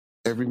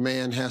Every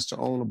man has to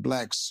own a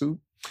black suit.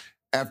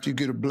 After you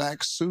get a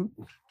black suit,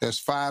 there's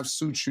 5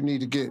 suits you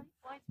need to get.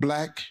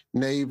 Black,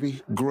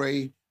 navy,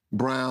 gray,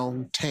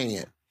 brown,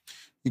 tan.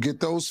 You get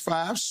those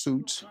 5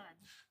 suits.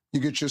 You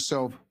get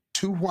yourself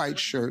 2 white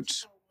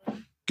shirts.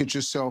 Get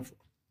yourself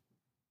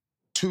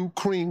 2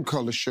 cream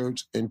color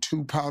shirts and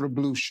 2 powder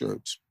blue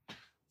shirts.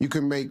 You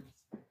can make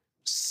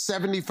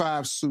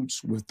 75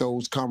 suits with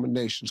those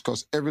combinations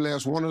because every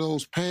last one of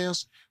those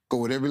pants go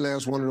with every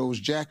last one of those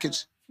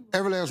jackets.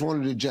 Every last one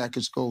of the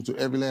jackets goes with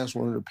every last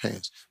one of the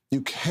pants.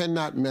 You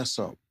cannot mess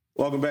up.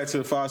 Welcome back to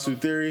the 5 Suit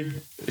Theory.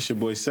 It's your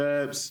boy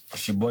Sabs.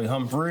 It's your boy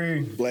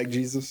Humphrey. Black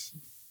Jesus.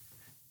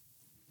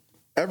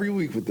 Every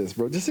week with this,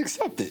 bro. Just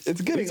accept it.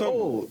 It's getting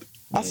old.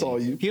 Yeah. I saw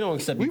you. He don't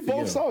accept me. We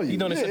both saw you. He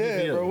don't accept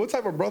me. Bro. What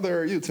type of brother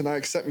are you to not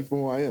accept me for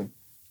who I am?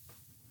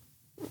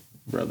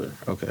 Brother.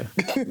 Okay.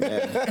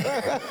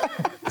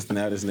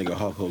 Now this nigga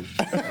Hulk Hogan.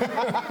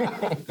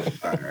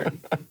 All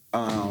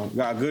right.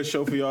 Got a good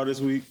show for y'all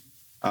this week.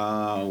 We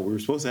were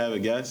supposed to have a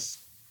guest.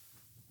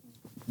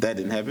 That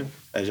didn't happen,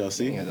 as y'all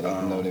see. Yeah,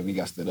 know that we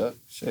got stood up.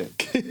 Shit.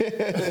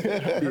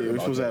 Yeah, we're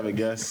supposed to have a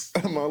guest.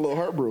 I'm a little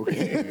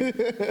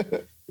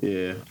heartbroken.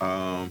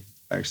 Yeah.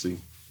 Actually,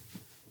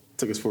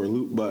 took us for a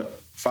loop, but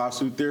 5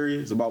 Suit Theory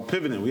is about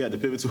pivoting. We had to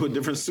pivot to a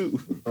different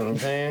suit.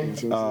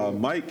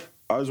 Mike,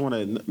 I just want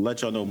to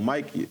let y'all know,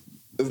 Mike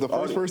is the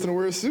first person to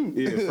wear a suit.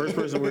 Yeah, first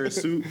person to wear a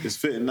suit. It's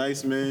fitting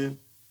nice, man.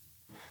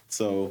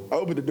 So I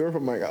opened the door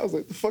for Mike. I was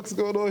like, "The fuck's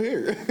going on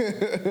here?"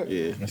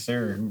 Yeah, yes,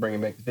 sir. I'm bringing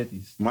back the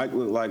 50s. Mike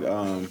looked like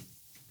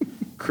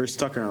Chris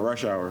Tucker in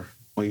Rush Hour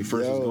when he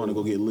first was going to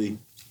go get Lee.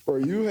 Bro,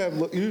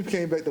 you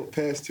came back the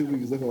past 2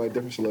 weeks looking like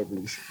different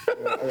celebrities. I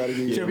gotta give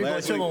you. Yeah, we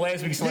gonna chill on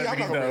last week's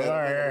celebrities though.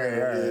 All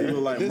right. You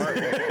look like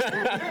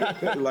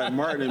Martin, like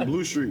Martin in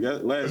Blue Street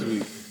last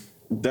week.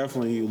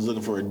 Definitely, he was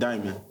looking for a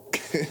diamond.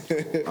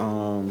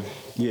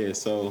 Yeah.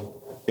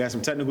 So we had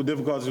some technical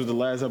difficulties with the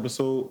last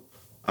episode.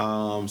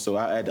 So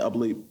I had to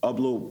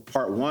upload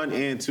part 1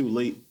 and 2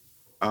 late.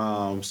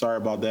 Sorry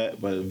about that,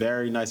 but a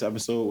very nice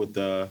episode with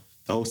the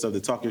host of the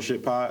Talk Your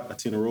Shit pod,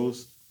 Tina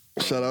Rose.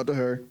 Shout out to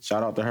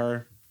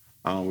her.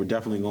 We're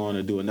definitely going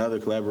to do another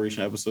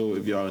collaboration episode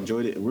if y'all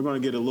enjoyed it. And we're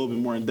going to get a little bit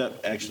more in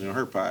depth actually on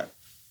her pod.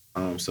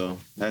 So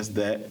that's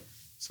that.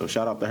 So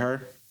shout out to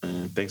her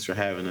and thanks for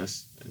having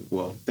us.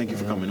 Well, thank you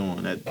for coming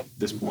on at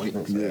this point.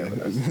 Yeah.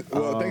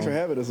 Well, thanks for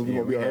having us. We're going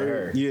to be on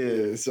her.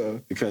 Yeah. So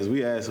because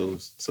we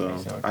assholes. So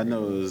I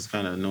know it was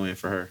kind of annoying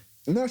for her.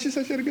 No, she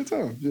said she had a good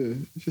time. Yeah.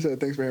 She said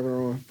thanks for having her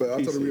on. But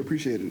I told her we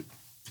appreciated it.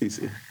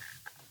 PC.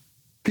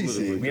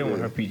 We don't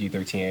want her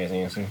PG-13 ass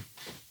answer.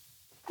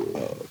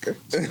 Okay.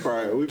 We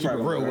probably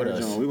real with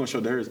us. We're gonna show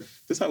theirs.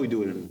 This is how we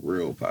do it in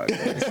real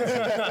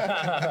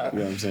podcast. You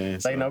know what I'm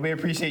saying? Like, no, we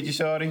appreciate you,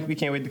 Shorty. We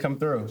can't wait to come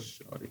through.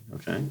 Shorty,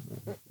 okay.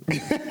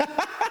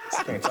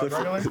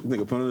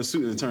 Nigga put on a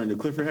suit and turn to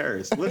Clifford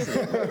Harris.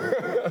 Listen.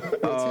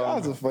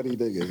 T.I.'s a funny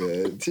nigga,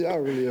 man. T.I.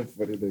 really a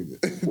funny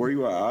nigga. Were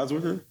you at odds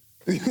with her?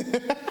 This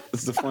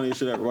is the funniest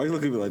shit ever. Why you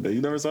look at me like that?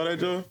 You never saw that,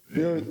 Joe?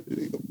 Yeah.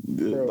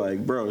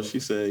 Like, bro, she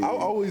said. I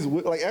always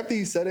would, like, after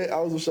he said it, I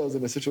wish I was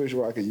in a situation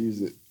where I could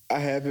use it. I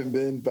haven't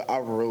been, but I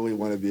really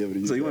want to be able to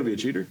use it. So you want to be a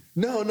cheater?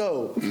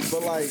 No.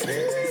 But like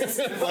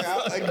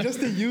just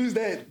to use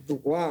that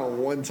line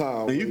one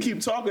time. And you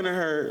keep talking to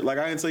her, like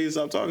I didn't tell you to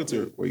stop talking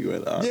to her. Where you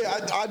at?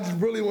 Yeah, I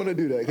really want to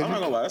do that. I'm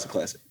not gonna lie, that's a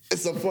classic.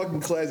 It's a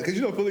fucking classic. Because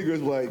you know Philly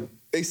girls, like,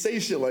 they say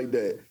shit like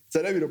that.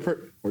 So that'd be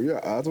were you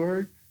at odds with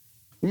her?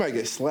 You might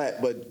get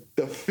slapped, but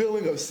the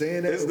feeling of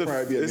saying that would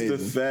probably be amazing.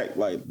 It's the fact,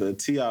 like, the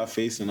T.I.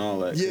 face and all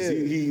that. Yeah,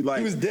 he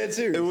was dead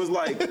serious. It was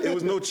like, it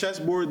was no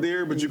chessboard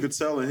there, but you could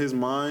tell in his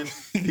mind,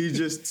 he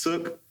just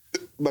took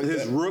like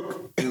his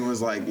rook and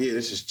was like, yeah,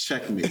 this is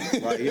checkmate.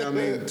 Like, you know what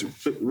I mean?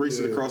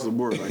 Racing across the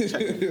board, like,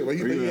 checkmate.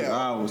 Like,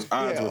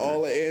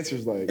 all the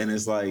answers, like. And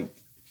it's like,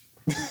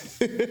 I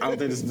don't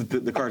think this is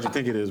the card you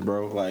think it is,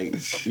 bro.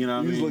 Like, you know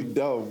what I mean? You look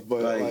dumb,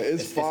 but like,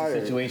 it's fire.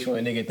 It's a situation where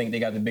a nigga think they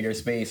got the bigger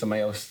space,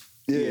 somebody else.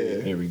 Yeah.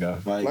 Here we go.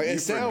 Like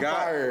it sound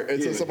fire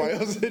until somebody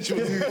else hit you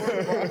with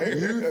fire.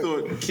 You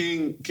thought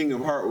King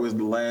of Heart was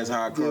the last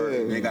high card,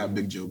 and they got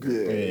Big Joker.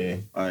 Yeah.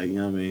 Like, you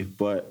know what I mean?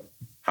 But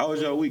how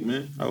was your week,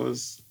 man?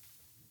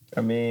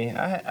 I mean,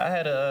 I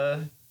had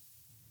a...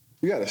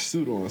 You got a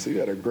suit on, so you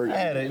got a great... I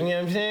had a, you know what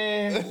I'm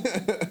saying?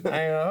 I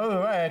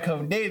had a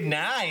couple days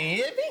now.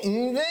 I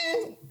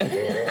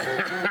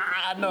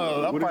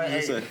know. I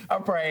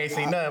probably ain't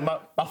say nothing.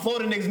 My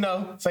Florida niggas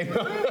know. Say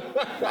no.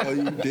 Oh,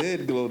 you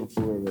did go to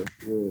Florida.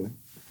 Yeah.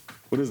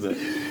 What is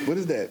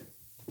that?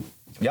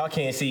 Y'all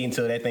can't see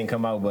until that thing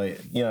come out,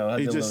 but, you know.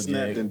 He just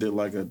snapped and did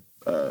like a...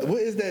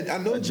 what is that? I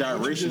know a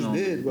gyration what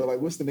you just did, but like,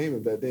 what's the name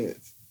of that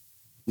dance?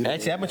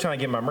 Actually, I've been trying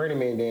to get my Murder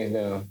Man dance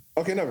down.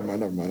 Okay, never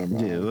mind.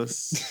 Yeah,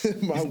 let's... It's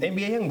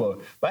NBA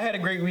Youngboy. But I had a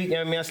great week. You know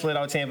what I mean? I slid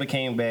out Tampa,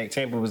 came back.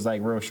 Tampa was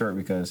like real short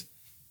because, you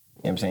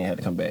know what I'm saying, I had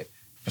to come back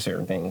for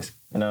certain things.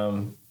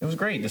 And it was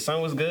great. The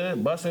sun was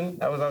good, busting.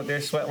 I was out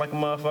there sweating like a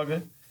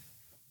motherfucker.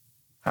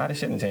 Hot as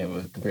shit in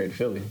Tampa compared to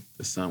Philly.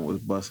 The sun was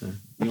busting.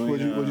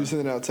 Would you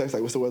sending out text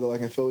like, what's the weather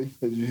like in Philly?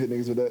 Did you hit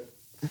niggas with that?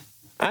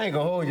 I ain't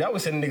gonna hold you. I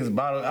was sending niggas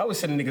bottles. I was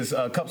sending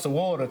niggas cups of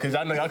water because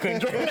I know y'all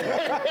couldn't drink.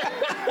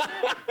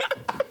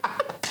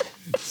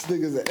 This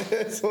nigga's an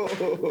asshole.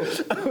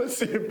 I was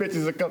sending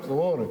bitches of cups of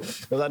water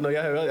because I know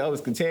y'all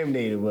was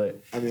contaminated.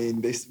 But I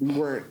mean, we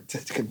weren't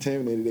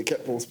contaminated. They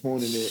kept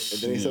postponing it,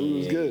 and then they said we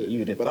was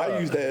good. But I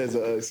used that as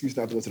an excuse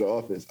not to go to the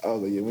office. I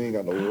was like, yeah, we ain't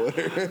got no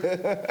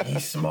water.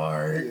 he's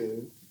smart. Yeah.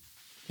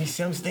 He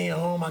said, I'm staying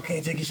home. I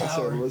can't take a I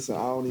shower. said, listen,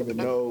 I don't even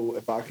know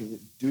if I can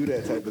do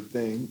that type of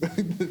thing.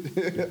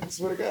 I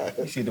swear to God.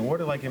 You see, the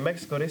water like in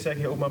Mexico, they say I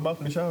can open my mouth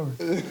in the shower.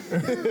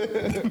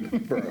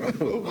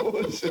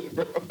 Bullshit,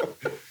 bro.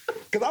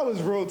 Because I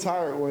was real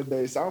tired one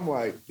day, so I'm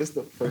like, this is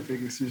the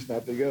perfect excuse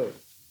not to go.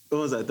 What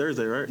was that,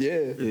 Thursday, right?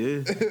 Yeah.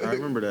 Yeah, I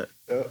remember that.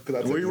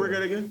 Where you work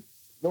at again?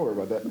 Don't worry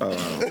about that.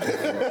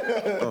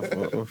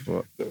 Oh,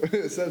 fuck.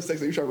 Instead of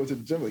saying, you trying to go to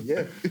the gym? Like,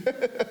 yeah.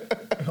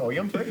 Oh,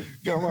 yeah, I'm free.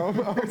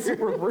 I'm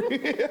super free.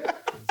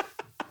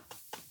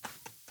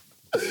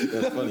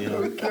 That's funny,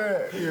 huh?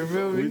 You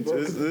feel me?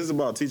 This is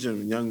about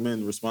teaching young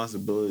men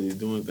responsibility,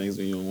 doing things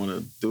when you don't want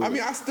to do it. I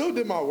mean, I still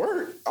did my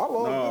work. I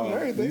logged in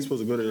and everything. You're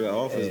supposed to go to that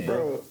office,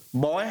 bro.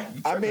 Boy.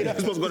 I made up.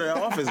 You're supposed to go to that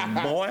office,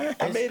 boy.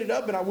 I made it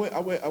up and I went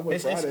Friday,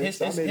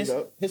 so I made it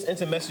up. His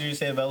instant messages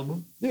say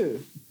available. Yeah.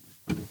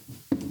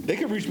 They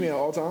can reach me at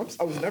all times.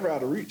 I was never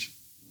out of reach.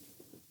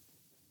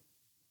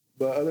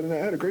 But other than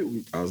that, I had a great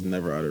week. I was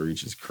never out of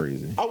reach. It's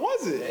crazy. I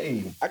wasn't.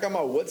 Hey. I got my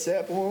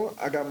WhatsApp on.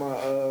 I got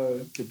my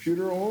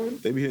computer on.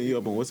 They be hitting you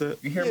up on WhatsApp?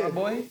 You hear Yeah. my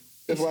boy?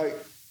 It's like,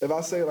 if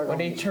I say like, When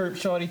they chirp,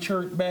 shorty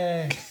chirp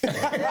back.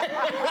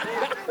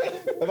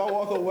 if I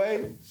walk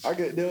away,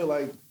 they'll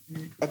like,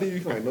 I think you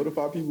can like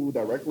notify people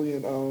directly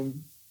in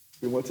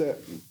WhatsApp.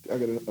 I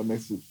get a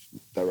message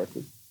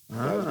directly.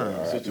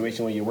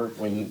 Situation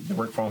when the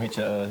work phone hit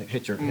your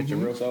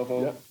real cell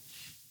phone. Yep.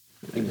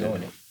 You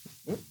doing it.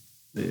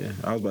 Yeah,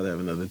 I was about to have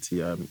another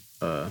T.I.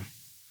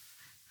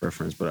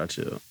 reference, but I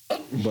chilled.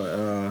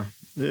 But,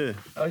 yeah.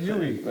 How's your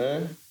week,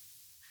 man?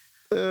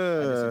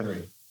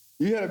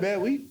 You had a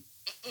bad week?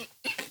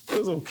 It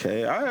was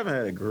okay. I haven't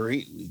had a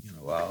great week in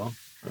a while.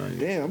 Like,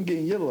 Damn, I'm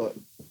getting your luck.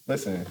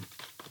 Listen,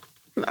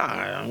 nah,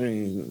 I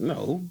mean,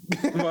 no.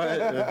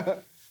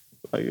 But,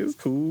 like, it's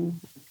cool.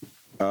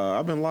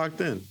 I've been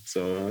locked in,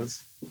 so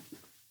it's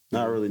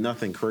not really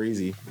nothing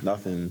crazy.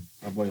 Nothing.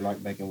 my boy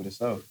locked back in with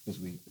himself this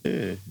week. Yeah,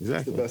 It's the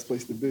exactly. best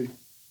place to be. You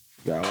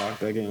gotta lock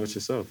back in with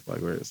yourself.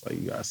 Like, where it's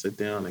like you gotta sit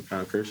down and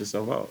kind of curse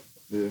yourself out.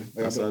 Yeah, like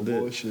That's I've what I been on did.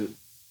 bullshit.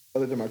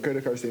 Other than my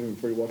credit card statement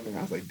before you walked in,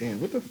 I was like, damn,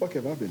 what the fuck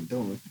have I been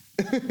doing?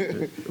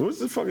 What's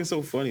the fucking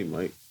so funny,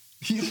 Mike?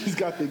 He just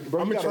got the.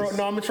 Bro, I'm he gonna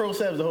got troll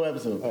Sebs the whole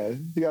episode.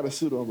 he got a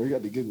suit on, but he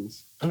got the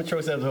giggles. I'm gonna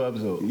troll Sebs the whole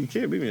episode. You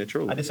can't beat me at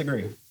trolling. I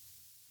disagree.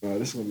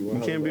 This is gonna be one.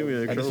 You can't beat me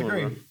I at trolling.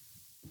 disagree. Bro.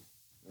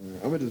 I'm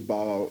gonna just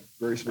bow out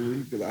gracefully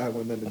because I have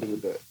nothing to do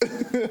with that.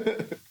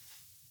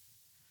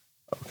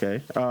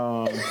 Okay.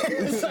 No, you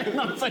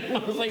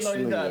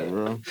got it.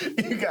 Bro.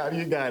 You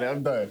got it.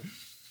 I'm done.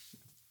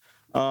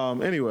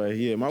 Anyway,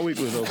 yeah, my week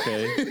was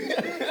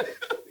okay.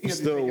 I'm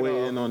still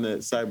waiting on that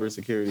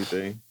cybersecurity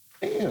thing.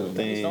 Damn,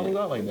 it's only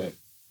out like that.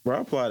 Bro,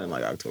 I applied in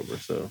like October,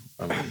 so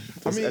I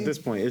mean, at this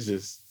point, it's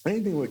just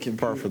Anything with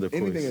computer, Par for the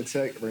course. anything in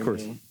tech right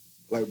Course. now,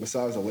 like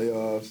besides the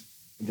layoffs,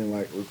 and then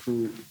like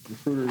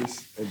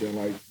recruiters, and then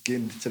like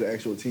getting to the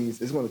actual teams,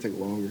 it's gonna take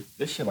longer.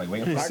 This shit like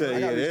waiting he for. said,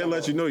 yeah, they'll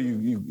let you know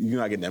you're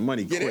not getting that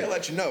money Yeah, quick. they'll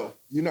let you know.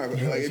 You're not like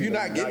if you're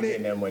not getting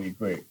it. that money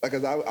quick. Like,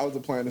 cause I was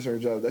applying to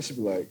certain jobs, that should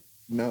be like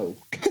no.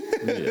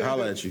 Yeah,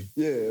 holla at you.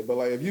 Yeah, but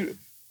like if you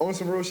on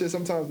some real shit,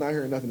 sometimes not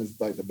hearing nothing is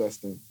like the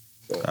best thing.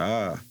 So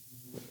Yeah.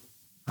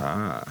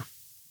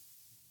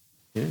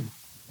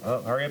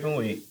 Oh, hurry up and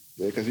wait.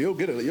 yeah, because you'll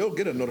get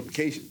a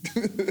notification.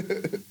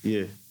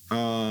 Yeah.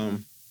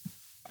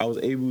 I was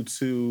able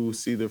to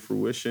see the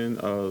fruition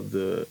of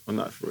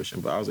not fruition,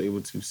 but I was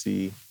able to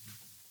see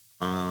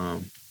a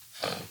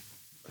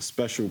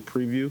special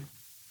preview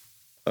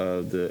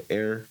of the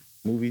Air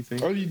movie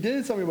thing. Oh, you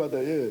did tell me about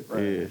that, yeah.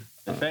 Yeah.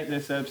 The fact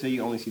that Seb said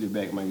you only see the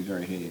back of Michael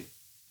Jordan's head,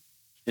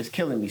 it's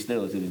killing me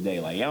still to this day.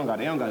 Like, they don't got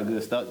a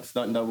good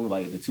stunt double,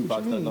 like the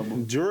Tupac stunt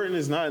double. Jordan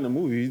is not in the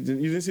movie. You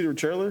didn't see the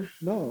trailer?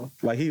 No.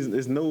 Like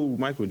there's no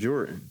Michael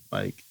Jordan.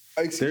 Like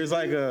Excuse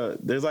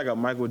there's like a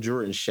Michael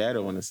Jordan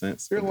shadow in a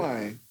sense. You're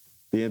lying.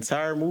 The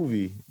entire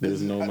movie,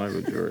 there's no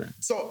Michael Jordan.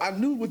 So I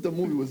knew what the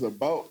movie was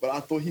about, but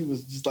I thought he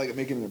was just like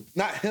making it,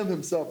 not him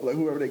himself, but like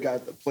whoever they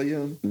got to play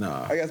him.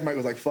 Nah. I guess Mike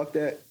was like, fuck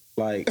that.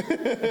 Like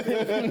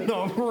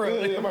No, for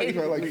real. Mike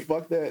was like,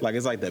 fuck that.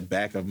 it's like the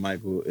back of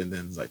Michael and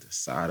then it's like the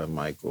side of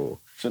Michael.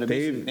 So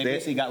they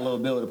basically got Lil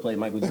Bill to play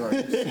Michael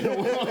Jordan.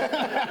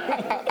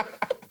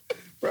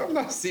 Bro, I'm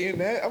not seeing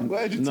that. I'm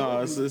glad you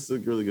No, told me. it's a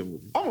really good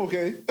movie. I'm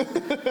okay.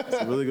 It's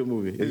a really good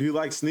movie. If you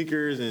like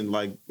sneakers and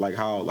like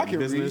how like can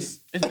business,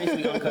 It's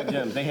basically Uncut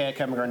Gems. They had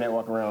Kevin Garnett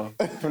walk around.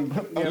 You know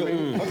what I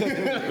mean?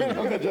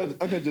 Uncut Gems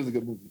is a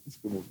good movie. It's a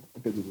good movie.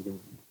 Uncut Gems is a good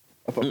movie.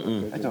 I fuck with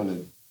Uncut I Gems. told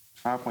him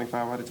 5.5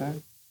 out of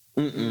 10.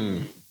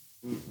 Uncut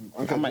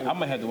I Gems.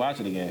 might have to watch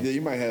it again. Yeah,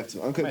 you might have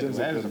to. Uncut Gems is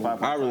a good movie.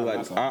 I really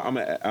like. I'm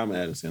an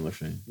Adam Sandler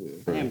fan.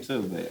 Him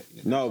too, but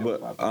No,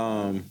 but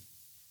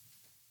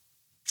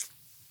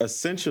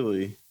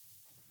essentially,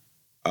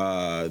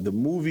 the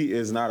movie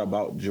is not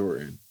about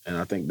Jordan, and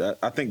I think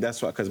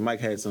that's why, because Mike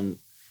had some.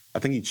 I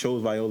think he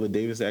chose Viola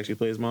Davis to actually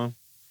play his mom.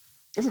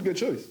 That's a good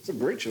choice. It's a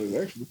great choice,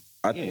 actually.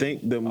 I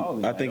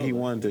think he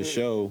wanted to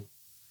show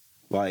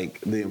like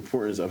the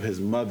importance of his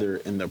mother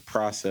in the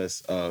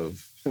process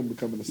of Him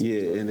becoming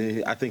a and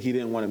then I think he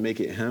didn't want to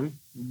make it him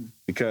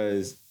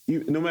because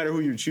no matter who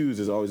you choose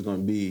is always going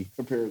to be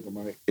compared to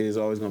Mike. Is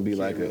always going to be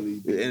like really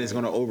and it's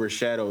going to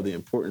overshadow the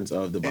importance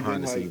of the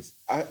behind the scenes.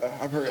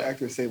 I've heard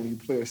actors say when you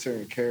play a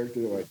certain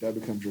character, like that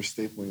becomes your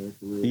staple in your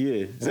career.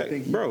 Yeah, exactly.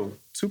 Bro,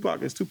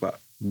 Tupac is Tupac.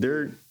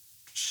 Derek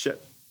Shep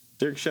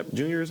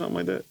Jr. or something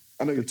like that.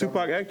 I know the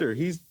Tupac actor.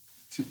 He's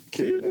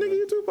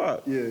you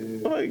Tupac. Yeah.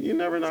 Like you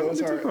never not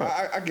so gonna be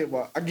Tupac.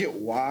 I get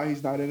why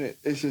he's not in it.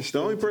 It's just the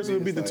only person who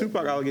beat the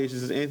Tupac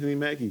allegations is Anthony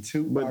Mackie.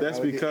 But that's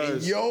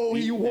because he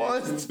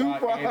was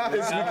Tupac.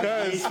 It's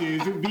because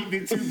who beat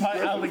the Tupac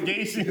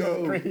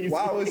allegations.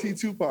 Why was he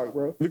Tupac,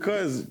 bro?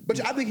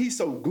 But I think he's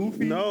so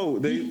goofy. No,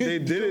 they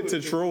did it to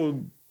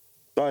troll.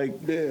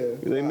 Like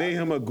they made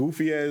him a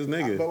goofy ass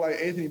nigga. But like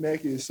Anthony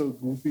Mackie is so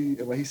goofy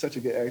and like he's such a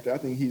good actor. I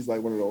think he's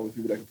like one of the only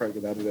people that can probably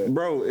get out of that.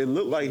 Bro, it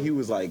looked like he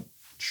was like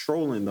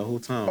trolling the whole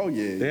time. Oh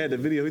yeah. They had the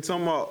video. He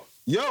talking about,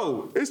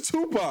 yo, it's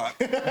Tupac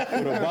with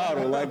a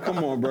bottle. Like, come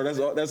on, bro.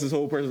 That's his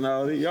whole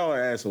personality. Y'all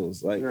are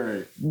assholes. Like,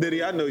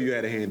 Diddy, I know you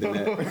had a hand in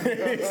that.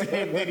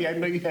 Diddy, I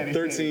know you had a hand.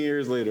 13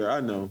 years later, I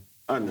know.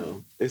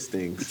 It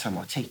stings. He's talking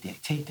about take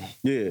that.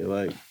 Yeah,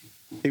 like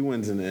he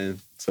wins in the end.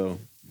 So.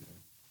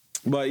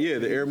 But yeah,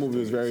 the Air movie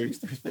was very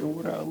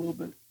water out a little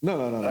bit.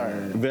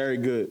 No. Very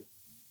good.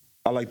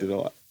 I liked it a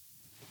lot.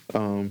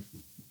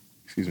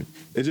 Excuse me.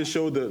 It just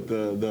showed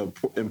the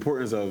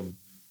importance of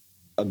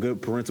a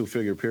good parental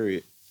figure.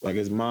 Period. Like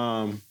his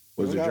mom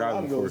was the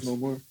driving force. No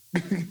more.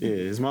 Yeah,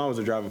 his mom was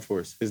the driving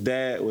force. His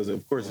dad was,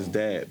 of course, his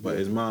dad, but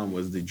his mom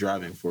was the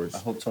driving force. I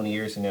hope 20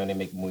 years from now they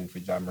make a movie for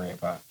John Morant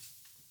pops.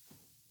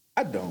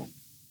 I don't.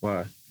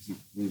 Why?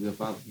 He's a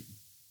father.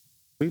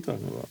 What are you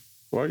talking about?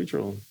 Why are you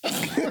trolling? What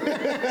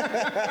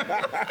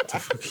the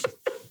fuck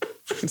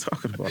are you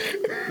talking about?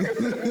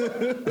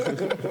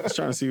 I was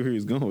trying to see where he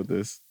was going with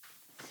this.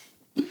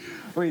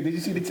 Wait, did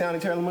you see the Town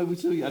and Taylor movie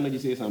too? I know you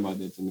said something about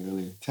that to me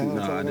earlier.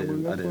 No,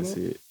 I didn't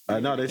see it.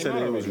 No, they said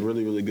it was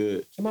really, really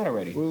good. Came out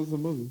already. What was the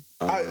movie?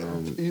 I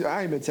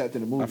ain't been tapped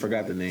in the movie. I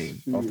forgot the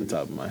name off the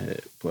top of my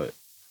head, but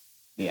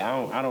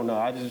yeah, I don't know.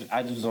 I just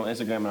was on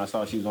Instagram and I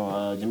saw she was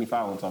on Jimmy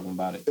Fallon talking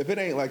about it. If it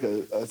ain't like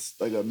a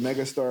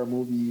megastar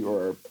movie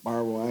or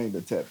Marvel, I ain't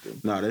been tapped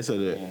in. No, they said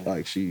that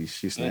like she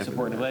snapped.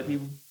 Supporting the black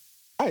people.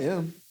 I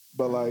am,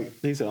 but like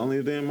he said, only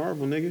a damn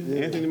Marvel nigga.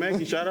 Yeah. Anthony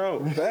Mackie, shout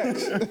out.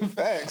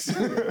 Facts.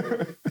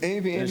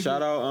 And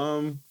shout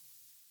out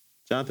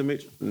Jonathan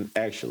Mitchell.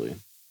 Actually,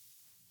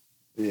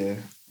 yeah.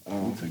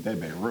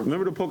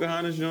 Remember the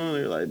Pocahontas joint?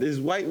 They're like, these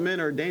white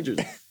men are dangerous.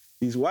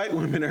 These white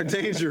women are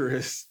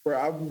dangerous. Bro,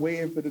 I'm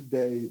waiting for the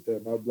day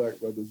that my black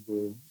brothers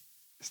will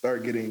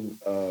start getting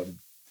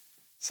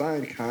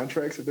signed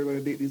contracts if they're going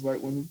to date these white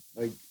women.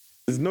 Like,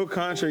 there's no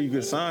contract you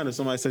can sign if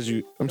somebody says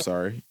you. I'm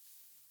sorry.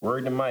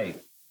 Word to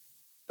Mike.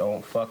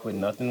 Don't fuck with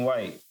nothing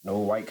white. No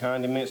white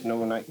condiments.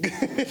 No night.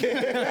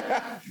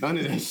 None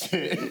of that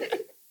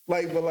shit.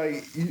 Like, but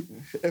like,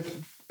 if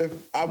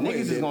I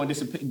niggas is gonna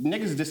disappear.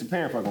 Niggas is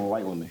disappearing fucking with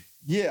white women.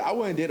 Yeah, I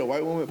wouldn't date a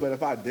white woman, but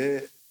if I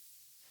did.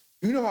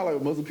 You know how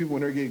like Muslim people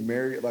when they're getting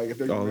married, like if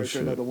they're getting married to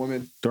another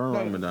woman during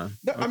Ramadan.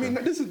 No, okay. I mean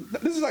this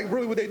is like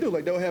really what they do.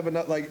 Like they'll have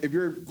enough. Like if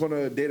you're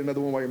gonna date another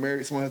woman while you're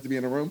married, someone has to be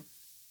in the room.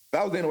 If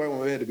I was dating a white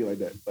woman, it had to be like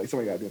that. Like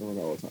somebody got to be in the room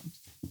at all times.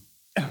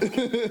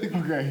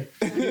 Okay.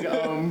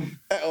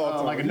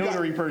 Like a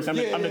notary person.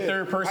 I'm the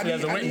third person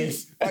as a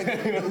witness.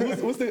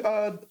 What's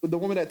the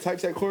woman that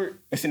types at court?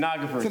 A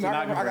stenographer.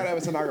 I gotta have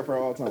a stenographer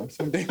at all times.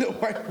 So I'm dating a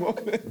white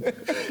woman.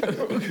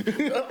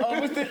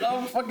 What's the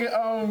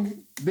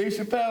fucking Dave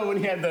Chappelle when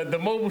he had the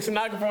mobile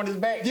stenographer on his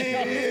back?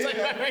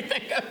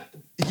 Yeah.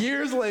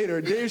 Years later,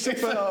 Dave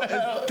Chappelle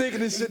is thinking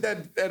this shit that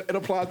it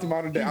applies to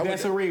modern day.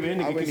 That's a Raven.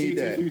 I would need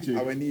that.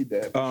 I would need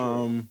that.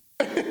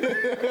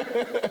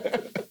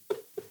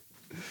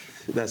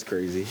 That's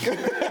crazy.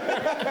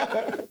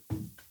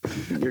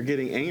 You're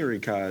getting angry,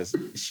 cause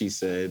she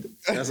said.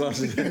 That's all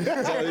he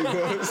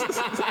goes.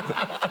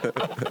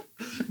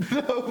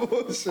 No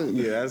bullshit.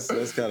 Yeah,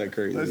 that's kind of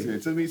crazy.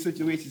 Listen, too many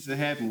situations that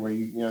happen where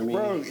you know what I mean.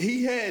 Bro,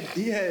 he had.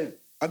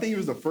 I think he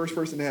was the first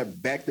person to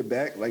have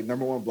back-to-back like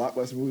 #1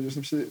 blockbuster movies or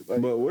some shit.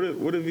 Like, but what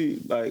if he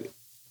like?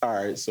 All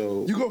right,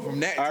 so you go from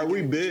that. All right,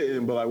 we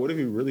bidding, but like, what if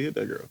he really hit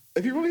that girl?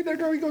 If he really hit that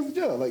girl, he goes to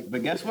jail. Like,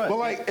 but guess what? But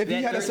like, if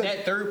he had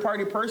that third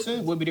party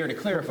person would be there to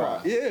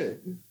clarify. Yeah.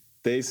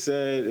 They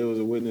said it was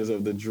a witness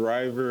of the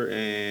driver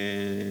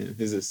and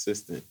his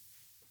assistant.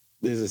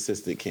 His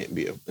assistant can't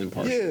be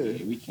impartial.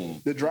 Yeah, we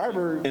can't. The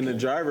driver and the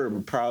driver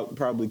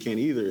probably can't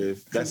either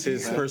if that's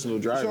his personal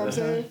driver. You know what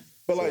I'm saying?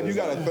 But like, you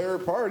got a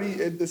third party,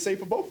 it's safe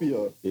for both of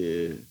y'all.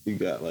 Yeah, you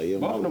got like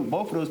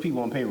both of those people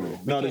on payroll.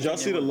 No, did y'all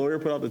see the lawyer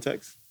put out the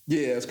text?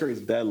 Yeah, it's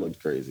crazy. That looked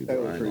crazy.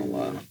 That looked crazy.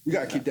 You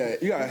gotta keep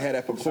that. You gotta have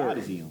that for court.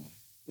 Is he on?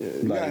 Yeah,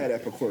 you gotta have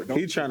that for court. Don't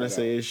He trying to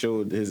say it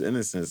showed his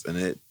innocence, and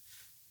it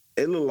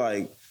looked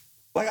like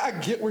I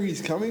get where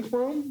he's coming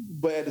from,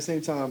 but at the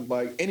same time,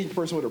 like any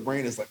person with a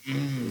brain is like,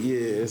 yeah,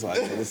 it's like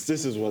this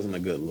just wasn't a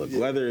good look. Yeah.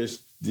 Whether it's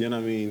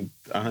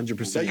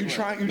 100%. you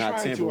trying too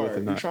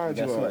hard. You're trying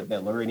too Guess what? hard.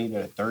 That Lori needed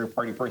a third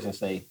party person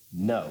say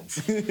no.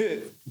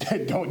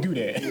 Don't do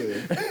that.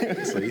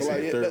 So you But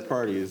say like, third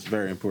party is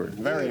very important.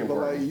 Very Yeah, but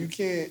important. like you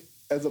can't,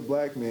 as a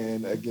black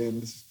man,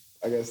 again,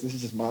 I guess this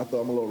is just my thought.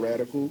 I'm a little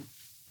radical.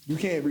 You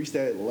can't reach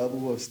that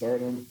level of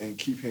stardom and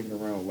keep hanging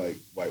around like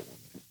white women.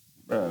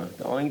 Bruh,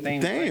 the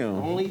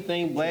only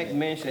thing black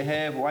men should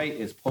have white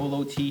is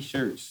polo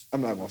t-shirts.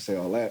 I'm not gonna say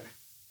all that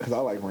because I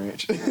like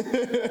ranch.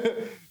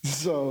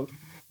 So,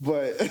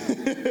 but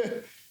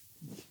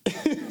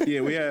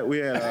Yeah, we had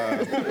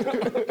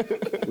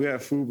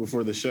food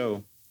before the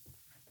show,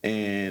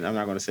 and I'm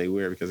not gonna say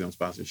where because they don't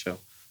sponsor the show.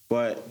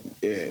 But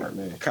Smart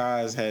man.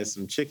 Kaz had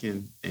some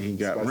chicken and he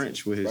got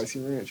ranch with his. spicy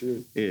ranch. Yeah.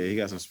 Yeah, he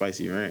got some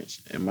spicy ranch,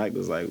 and Mike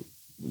was like,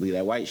 "Leave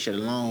that white shit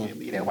alone." Yeah,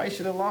 leave that white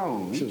shit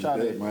alone. You Shit's try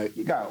dead, to, Mike.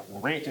 you got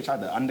ranch and tried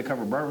to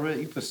undercover burger it.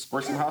 You put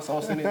squirt some hot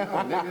sauce in it. No,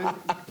 nigga.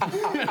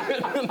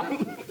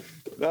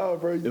 No,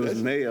 bro. It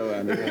was mayo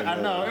out there. I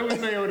know it was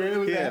mayo there. It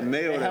was Yeah, that,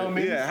 mayo. that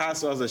Hellmann's. Yeah, hot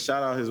sauce to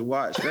shout out his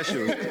watch. That shit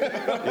was,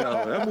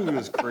 that movie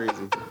was crazy.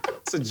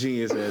 It's a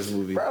genius ass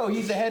movie. Bro,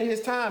 he's ahead of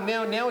his time.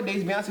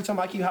 Nowadays, Beyonce talking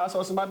about keep hot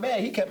sauce in my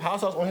bag. He kept hot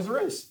sauce on his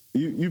wrist.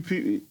 He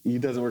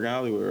doesn't work in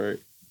Hollywood, right?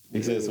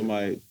 He said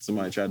somebody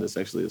tried to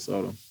sexually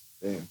assault him.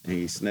 Damn. And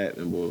he snapped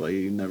and boy, like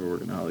he never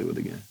work in Hollywood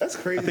again. That's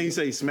crazy. I think he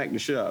said he smacked the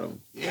shit out of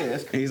him. Yeah,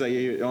 that's And he's like,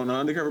 yeah, on the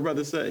Undercover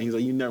Brother set. And he's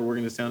like, you never work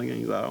in this town again.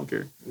 He's like, I don't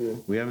care. Yeah.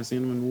 We haven't seen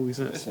him in the movie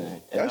since. Listen,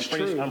 and That's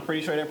true. I'm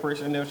pretty sure that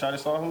person that tried to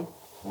assault him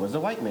was a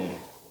white man.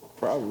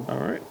 Probably. All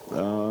right.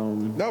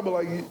 No, but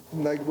like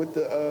with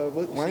the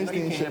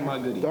Weinstein can't shit, have my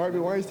goodies. the Harvey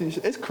Weinstein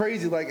shit, it's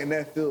crazy. Like in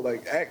that field,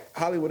 like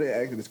Hollywood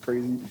acting is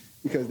crazy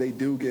because they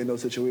do get in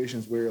those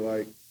situations where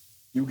like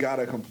you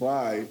gotta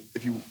comply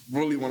if you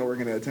really want to work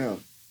in that town.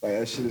 Like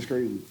that shit is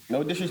crazy.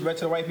 No disrespect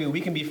to the white people.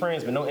 We can be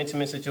friends, but no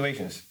intimate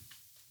situations.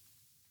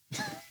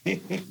 We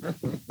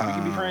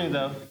can be friends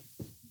though.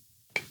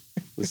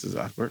 This is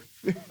awkward.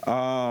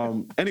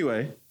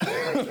 Anyway,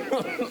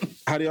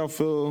 how do y'all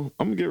feel?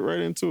 I'm gonna get right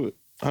into it.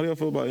 How do y'all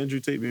feel about Andrew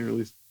Tate being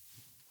released?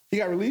 He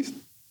got released.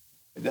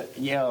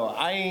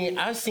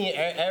 I've seen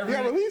every He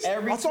got released.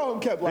 every I saw him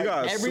kept like He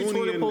got every Sunni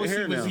Twitter in the post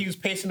hair now. he was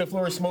pacing the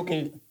floor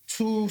smoking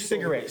 2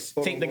 cigarettes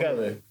Oh, taped wow.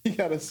 together. he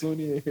got a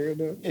Sunni in here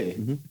now.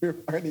 Yeah.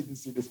 I need to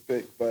see this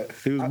pic, but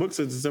He was booked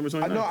since December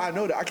 29th. I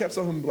know that. I kept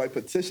seeing him like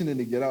petitioning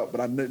to get out,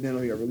 but I didn't know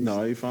he got released.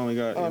 No, he finally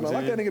got. Oh no,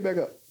 lock that nigga back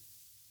up.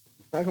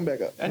 Knock him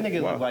back up. That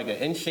nigga Wow. looked like an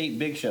in-shape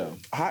Big Show.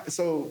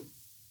 So,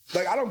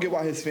 like, I don't get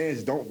why his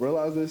fans don't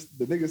realize this.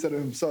 The nigga said it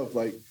himself.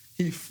 Like,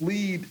 he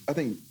fled, I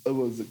think it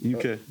was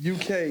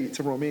UK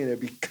to Romania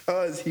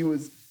because he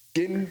was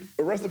getting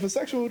arrested for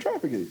sexual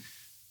trafficking.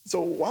 So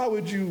why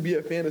would you be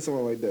a fan of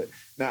someone like that?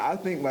 Now, I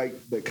think,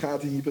 like, the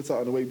content he puts out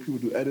and the way people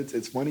do edits,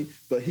 it's funny,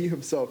 but he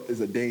himself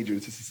is a danger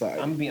to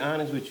society. I'm gonna be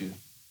honest with you.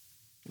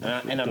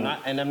 I'm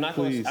not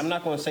going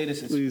to say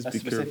this is Please a be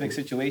specific careful.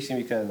 situation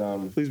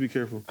because Please be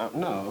careful.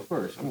 no, of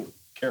course I'm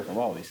careful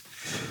always.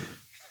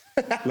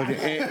 Look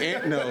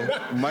at no,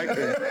 Mike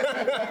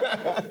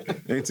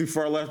ain't too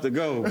far left to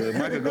go, but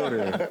Mike could go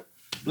there.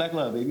 Black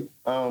love, baby.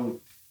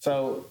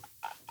 So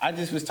I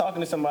just was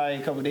talking to somebody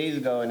a couple days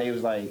ago, and they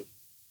was like,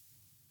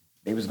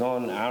 they was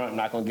going. I'm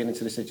not going to get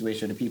into the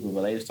situation of the people,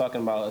 but they was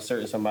talking about a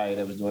certain somebody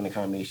that was doing a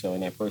comedy show,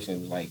 and that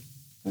person was like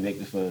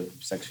convicted for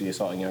sexually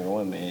assaulting younger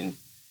women.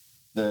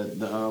 And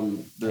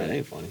That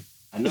ain't funny.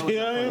 I know. It's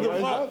Yeah, not ain't funny.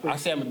 the fuck. I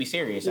said I'm gonna be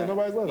serious. Yeah,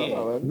 nobody's laughing.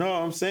 Yeah. Yeah. No,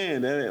 I'm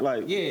saying that it,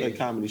 like Yeah. a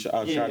comedy show.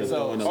 I was Yeah, trying to so-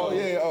 go in. Oh,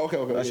 yeah,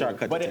 okay. I tried to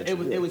cut But the it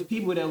tension. was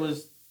people that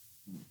was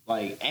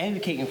like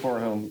advocating for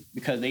him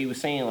because they were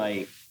saying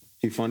like,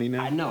 He funny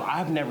now? I know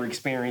I've never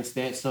experienced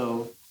that,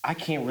 so I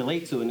can't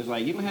relate to it. And it's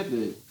like you don't have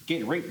to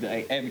get raped to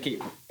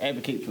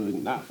advocate for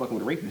not fucking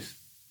with a rapist.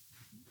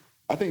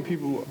 I think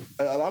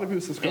a lot of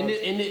people subscribe.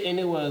 And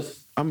it was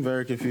I'm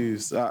very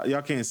confused.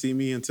 Y'all can't see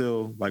me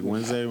until like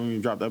Wednesday when we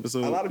drop the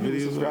episode. A lot of people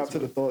videos. subscribe to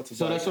the thoughts. Of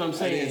So like, that's what I'm I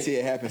saying. didn't see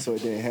it happen, so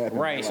it didn't happen.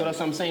 right. So that's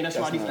what I'm saying.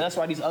 That's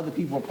why these other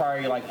people are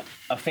probably like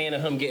a fan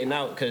of him getting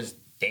out because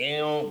they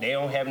don't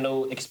have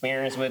no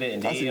experience with it,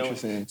 and I they see what don't. you're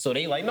saying. So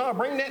they like, no,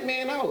 bring that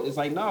man out. It's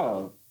like,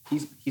 no,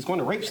 he's going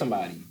to rape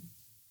somebody.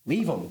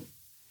 Leave him.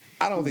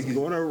 I don't think he's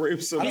Going to rape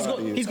somebody.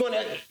 He's going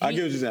to. I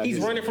get what you're saying. He's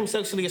running from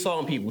sexually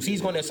assaulting people. So he's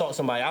going to assault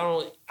somebody.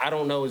 I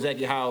don't know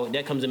exactly how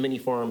that comes in many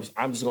forms.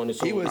 I'm just going to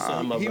assume He was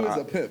something of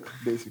a pimp,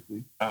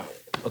 basically.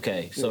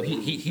 okay. So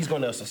he's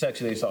going to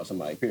sexually assault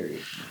somebody.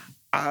 Period.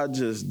 I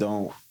just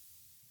don't.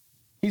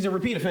 He's a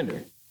repeat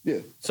offender. Yeah,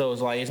 So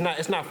it's like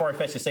it's not far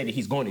fetched to say that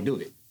he's going to do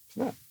it. it's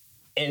not.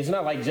 And it's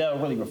not like jail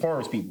really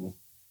reforms people.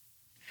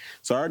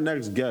 So our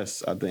next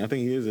guest, I think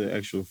he is an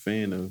actual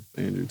fan of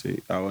Andrew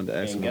Tate. I wanted to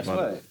ask And him guess about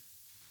what? it.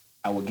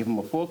 I would give him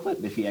a full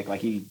clip if he act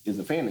like he is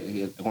a fan.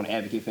 He's going to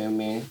advocate for him,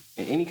 man,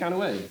 in any kind of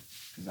way.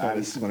 'Cause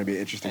This is going to be an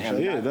interesting I am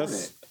show. Yeah, not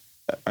that's.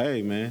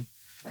 Hey man,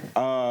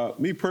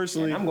 Me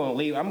personally, I'm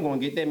gonna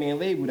get that man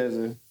labeled as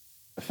a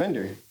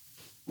offender.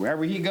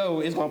 Wherever he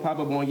go, it's gonna pop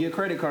up on your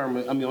credit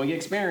card. On your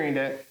Experian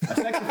that a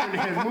sex offender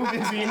has moved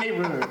into your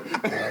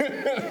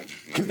neighborhood.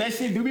 Because that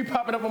shit do be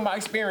popping up on my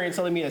Experian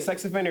telling me a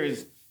sex offender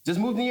is just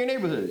moved in your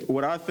neighborhood.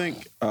 what I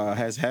think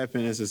has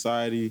happened in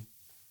society,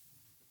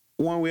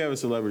 one, we have a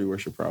celebrity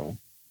worship problem.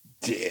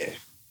 Yeah.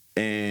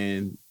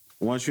 And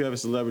once you have a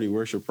celebrity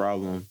worship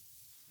problem,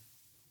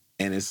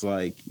 and it's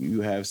like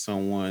you have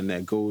someone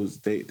that goes,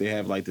 they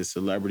have like the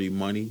celebrity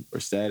money or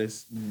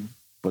status,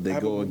 but they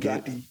go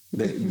against,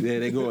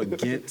 they go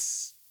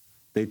against,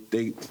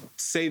 they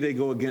say they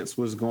go against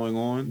what's going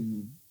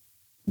on.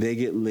 They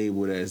get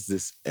labeled as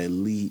this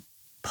elite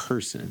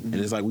person, and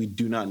it's like we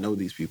do not know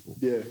these people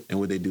and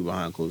what they do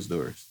behind closed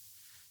doors.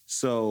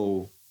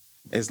 So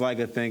it's like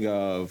a thing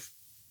of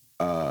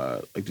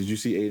like, did you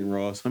see Aiden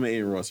Ross? Him and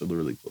Aiden Ross are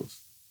really close.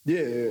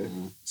 Yeah.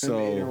 So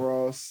Aiden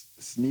Ross,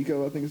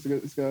 Sneeko, I think is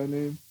this guy's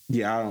name.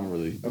 Yeah, I don't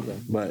really. Okay.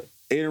 But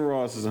Aiden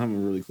Ross is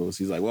him really close.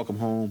 He's like, welcome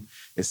home.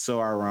 It's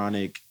so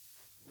ironic.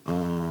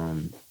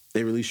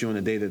 They released you on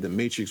the day that The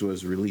Matrix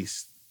was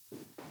released.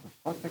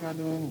 What the guy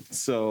doing?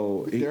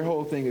 So Their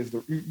whole thing is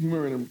you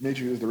remember the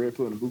Matrix is the red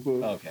pill and the blue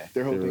pill. Okay.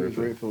 Their whole thing is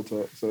red pill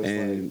talk. So it's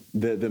and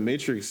the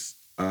Matrix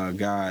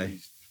guy,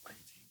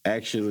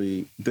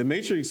 actually, the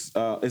Matrix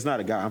is not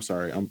a guy. I'm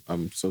sorry.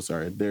 I'm so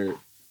sorry. They're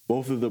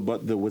both of the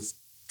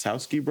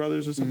Wachowski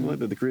brothers or something like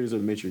that. The creators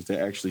of the Matrix.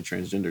 They're actually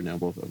transgender now,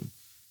 both of them.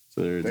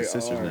 So they're the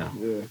sisters now.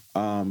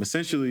 Yeah.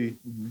 Essentially,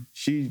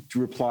 she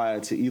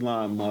replied to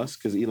Elon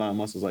Musk because Elon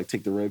Musk was like,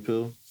 "Take the red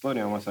pill." Slow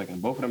down 1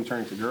 second. Both of them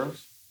turned to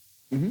girls.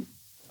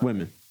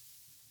 Women.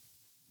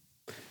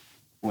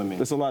 Women.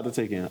 That's a lot to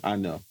take in. I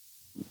know.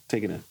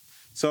 Take it in.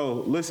 So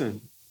listen.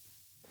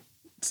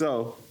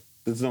 So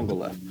this don't go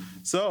left.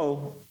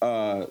 So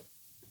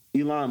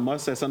Elon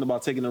Musk said something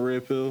about taking the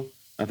red pill.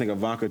 I think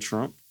Ivanka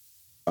Trump,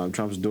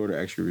 Trump's daughter,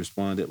 actually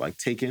responded like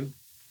taken.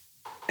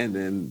 And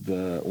then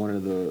one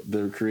of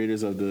the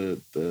creators of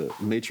the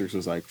Matrix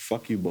was like,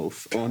 "Fuck you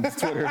both" on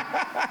Twitter.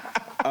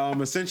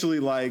 Essentially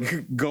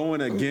like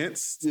going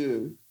against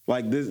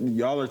like this,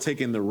 y'all are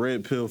taking the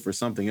red pill for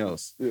something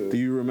else. Do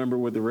you remember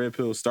what the red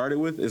pill started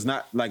with? It's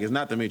not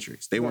the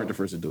Matrix. They weren't the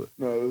first to do it.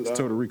 No, it's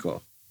Total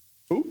Recall.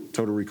 Who?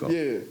 Total Recall.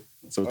 Yeah.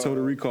 So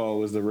Total Recall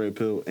was the red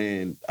pill,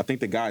 and I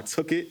think the guy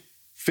took it.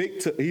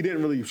 He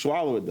didn't really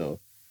swallow it though.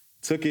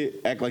 Took it,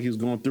 act like he was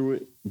going through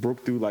it,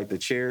 broke through like the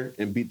chair,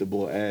 and beat the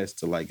boy ass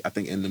to like I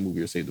think end the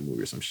movie or save the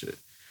movie or some shit.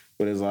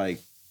 But it's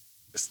like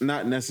it's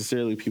not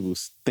necessarily people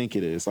think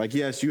it is. Like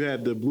yes, you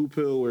have the blue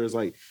pill where it's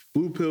like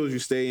blue pills you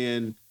stay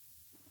in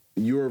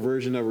your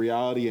version of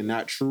reality and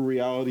not true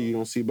reality. You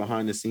don't see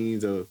behind the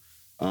scenes of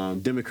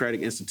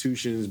democratic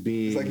institutions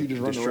being. It's like you just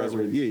run a rat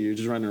race. Yeah, you're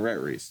just running a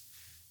rat race.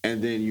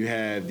 And then you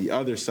have the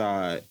other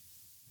side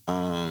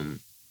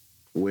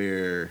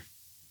where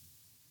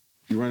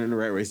you run in the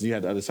rat race, and you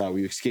have the other side where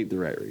you escape the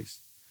rat race.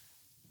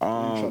 You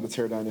try to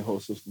tear down the whole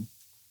system.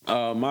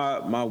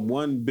 My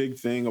one big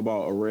thing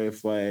about a red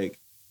flag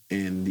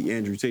in the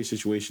Andrew Tate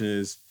situation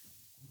is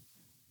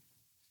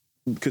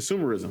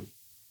consumerism.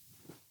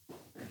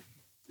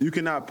 You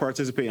cannot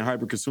participate in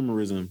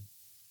hyper-consumerism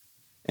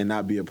and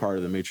not be a part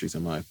of the Matrix,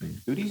 in my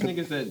opinion. Do these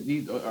niggas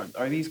that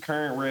are these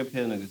current red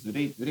pill niggas? Do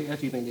they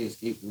actually think they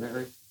escaped the rat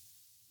race?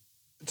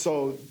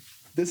 So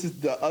this is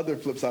the other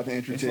flip side to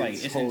Andrew It's Tate's like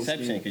it's whole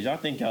Inception scheme. because y'all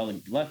think y'all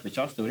left, but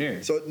y'all still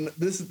there. So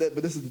this is the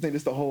thing.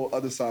 This is the whole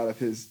other side of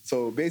his.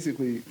 So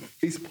basically,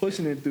 he's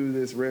pushing it through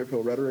this red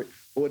pill rhetoric.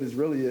 But what is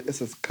really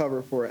it's a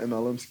cover for an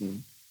MLM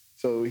scheme.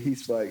 So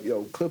he's like,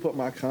 yo, clip up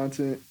my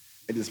content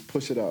and just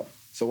push it out.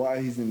 So while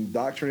he's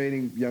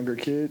indoctrinating younger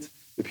kids,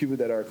 the people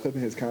that are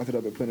clipping his content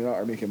up and putting it out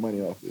are making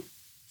money off it.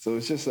 So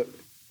it's just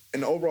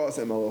an overall it's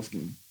an MLM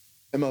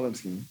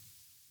scheme.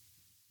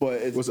 But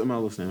it's What's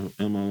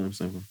MLM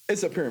stand for?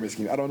 It's a pyramid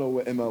scheme. I don't know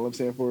what MLM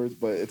stands for,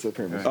 but it's a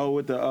pyramid scheme. Oh,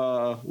 with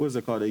the what is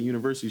it called? The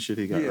university shit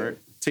he got, right?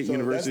 Tate So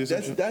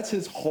University. That's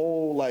his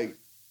whole like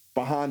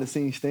behind the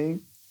scenes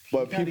thing.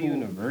 But Got a people,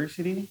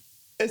 university.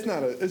 it's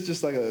not a. It's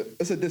just like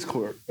it's a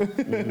Discord.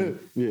 Yeah,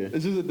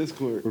 It's just a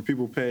Discord. where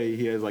people pay.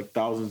 He has like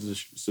thousands of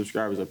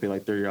subscribers that pay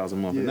like $30 a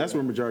month, and that's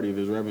where majority of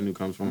his revenue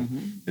comes from.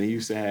 And he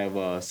used to have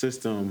a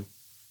system.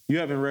 You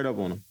haven't read up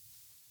on him.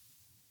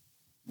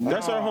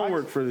 That's our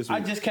homework for this week.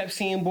 I just kept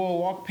seeing boy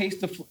walk pace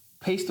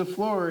the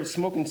floor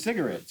smoking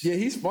cigarettes. Yeah,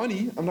 he's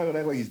funny. I'm not gonna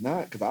act like he's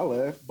not because I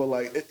laugh. But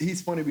like he's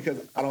funny because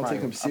I don't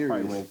take him I probably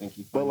serious. wouldn't think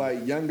he's But funny.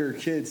 like younger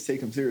kids take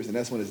him serious, and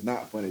that's when it's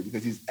not funny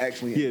because he's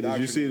actually. Yeah,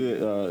 did you see indoctrinating.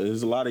 that?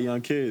 There's a lot of young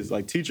kids.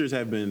 Like teachers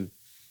have been.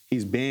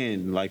 He's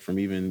banned like from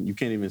even. You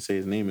can't even say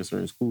his name in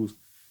certain schools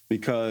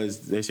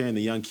because they're saying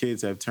the young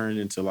kids have turned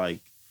into like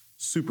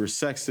super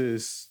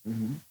sexist,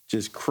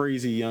 just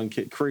crazy young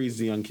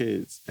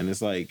kids, and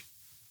it's like.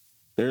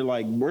 They're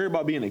like worried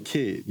about being a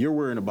kid. You're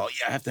worrying about,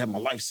 I have to have my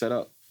life set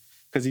up.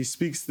 Because he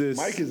speaks this.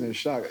 Mike is in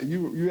shock.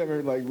 You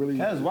haven't like really.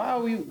 Cause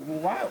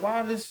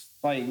why this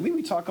like we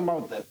be talking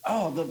about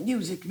the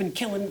music been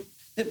killing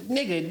the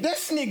nigga.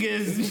 This nigga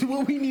is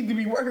what we need to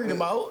be worried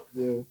about.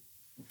 Yeah.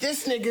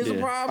 This nigga is a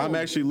problem. I'm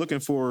actually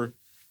looking for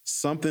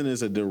something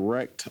is a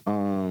direct.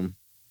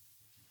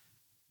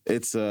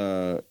 It's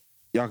a.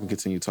 Y'all can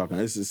continue talking.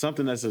 It's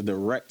something that's a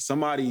direct.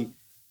 Somebody.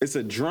 It's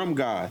a drum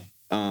guy.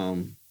 Let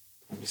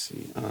me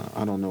see.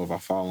 I don't know if I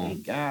follow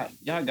him.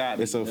 Y'all got.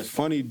 It's a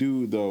funny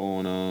dude though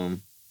on.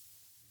 Damn,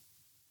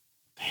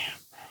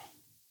 bro.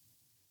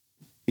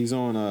 He's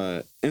on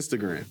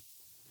Instagram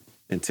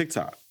and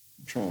TikTok.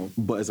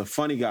 But it's a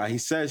funny guy. He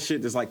says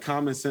shit that's like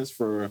common sense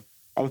for,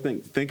 I would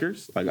think,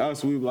 thinkers. Like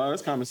us, we like,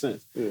 that's common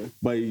sense. Yeah.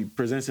 But he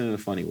presents it in a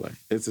funny way.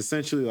 It's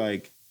essentially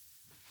like...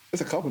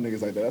 It's a couple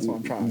niggas like that. That's what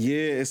I'm trying.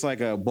 Yeah, it's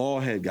like a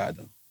bald head guy,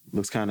 though.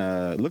 Looks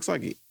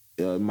like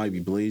it might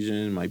be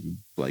Blasian, might be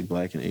like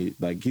black and Asian.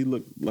 Like, he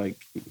looked like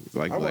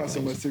I black watch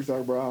so much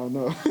TikTok, bro. I don't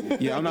know.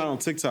 Yeah, I'm not on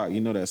TikTok.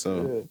 You know that,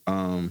 so...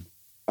 Yeah.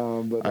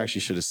 But I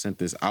actually should have sent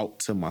this out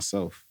to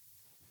myself.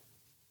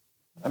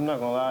 I'm not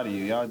gonna lie to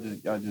you. Y'all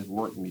just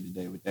worked me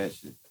today with that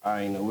shit.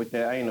 I ain't know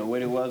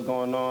what it was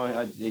going on.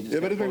 but it's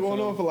been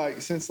going on for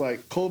like since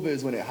like COVID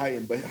is when it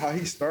heightened. But how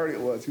he started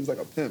was he was like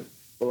a pimp.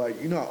 But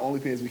like you know how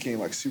OnlyFans became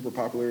like super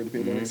popular in the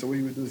pandemic. So what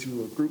he would do is he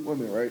would recruit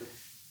women, right,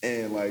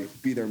 and like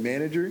be their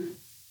manager,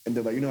 and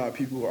then like you know how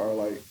people are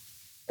like,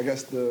 I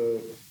guess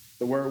the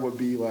word would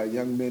be like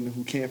young men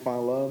who can't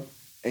find love,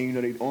 and you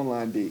know they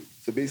online date.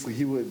 So basically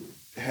he would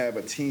have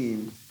a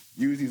team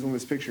use these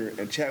women's picture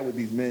and chat with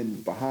these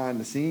men behind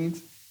the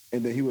scenes,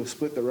 and then he would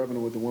split the revenue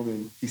with the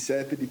woman. He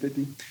said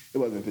 50-50. It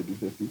wasn't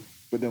 50-50.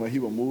 But then like he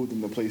would move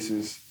them to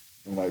places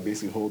and like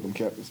basically hold them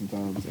captive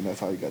sometimes, and that's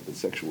how he got the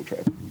sexual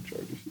trafficking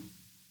charges.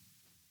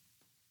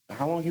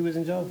 How long he was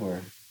in jail for?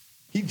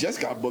 He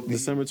just got booked.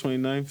 December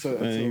 29th,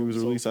 and he was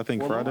released, I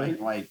think, Friday.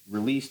 Like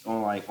released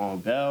on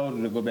bail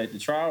to go back to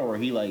trial, or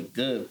he like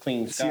good,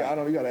 clean See, I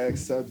don't. You gotta ask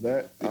Seb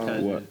that.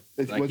 What?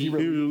 Like He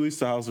was released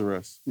to house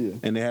arrest. Yeah.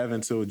 And they have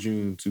until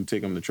June to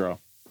take him to trial.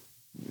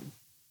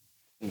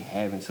 They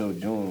have until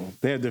June.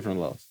 They have different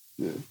laws.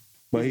 Yeah.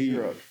 But he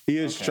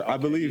is. Okay, I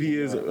believe he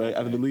is.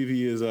 I believe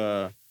he is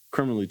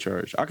criminally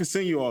charged. I can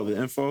send you all the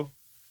info.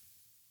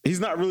 He's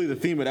not really the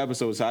theme of the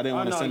episode, so I didn't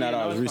want to send that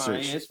out as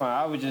research. Yeah, it's fine.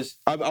 I would just.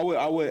 I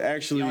would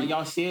actually.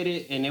 Y'all said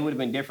it, and it would have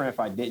been different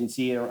if I didn't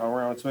see it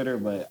around Twitter,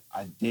 but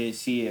I did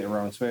see it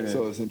around Twitter.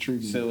 So it's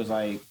intriguing. So it was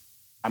like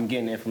I'm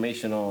getting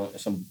information on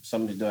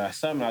something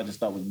I just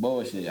thought was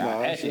bullshit.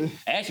 I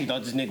actually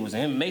thought this nigga was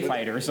an MMA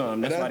fighter or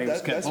something. That's why they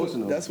was kept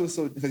posting him. That's what's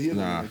so because he is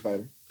an MMA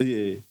fighter.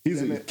 Yeah,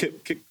 he's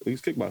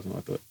kickboxing.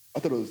 I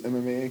thought it was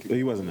MMA. And but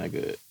he wasn't that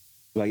good.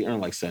 Like he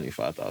earned like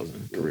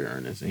 75,000 career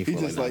earnings, and he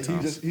just like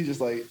he's just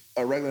like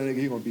a regular nigga.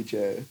 He gonna beat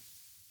Chad.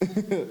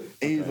 And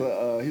he's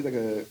like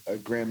a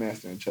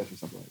grandmaster in chess or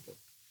something like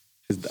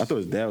that. I thought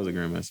his dad was a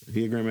grandmaster.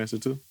 He a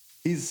grandmaster too?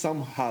 He's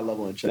some high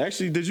level in chess.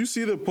 Actually, did you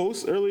see the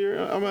post earlier?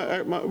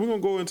 We're gonna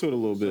go into it a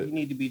little bit. He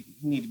need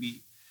to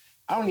be.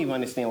 I don't even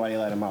understand why they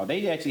let him out.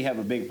 They actually have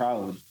a big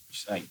problem with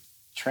like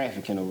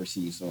trafficking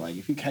overseas. So like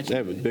if you catch they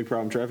have a big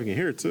problem trafficking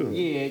here too.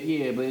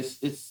 Yeah, but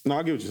it's. No,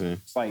 I get what you're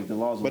saying. It's like the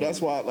laws. But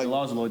that's why like the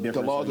laws are a little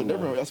different. The laws are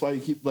different. That's why he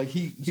keep like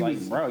he like,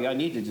 was. Bro, y'all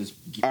need to just.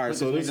 All right,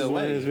 so this is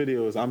one of his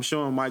videos. I'm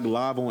showing Mike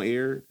live on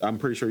air. I'm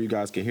pretty sure you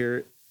guys can hear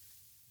it.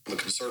 The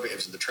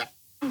conservatives and the trap.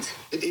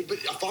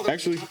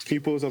 Actually, can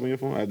you pull this up on your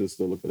phone? I had to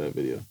still look at that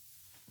video.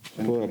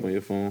 Pull it up on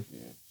your phone.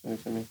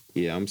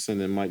 Yeah, I'm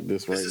sending Mike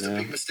this right now. This is a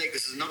big mistake.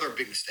 This is another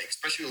big mistake,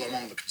 especially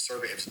among the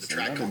conservatives and the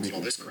track cones and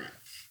all this crap.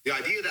 The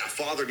idea that a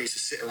father needs to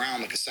sit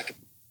around like a second.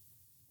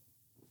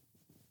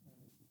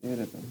 A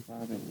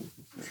father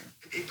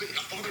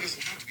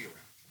doesn't have to be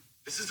around.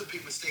 This is a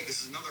big mistake.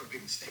 This is another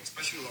big mistake,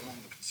 especially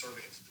among the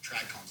conservatives and the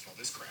trad cones and all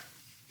this crap.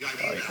 The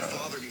idea that a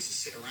father needs to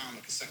sit around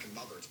like a second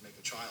mother to make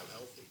the child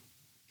healthy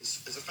is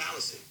a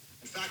fallacy.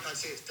 In fact, I'd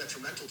say it's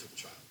detrimental to the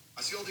child.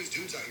 I see all these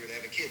dudes out here, they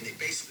have a kid, and they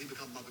basically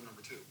become mother number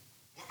two.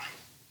 Why?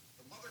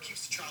 The mother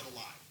keeps the child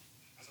alive.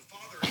 As a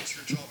father, it's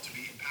your job to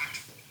be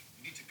impactful.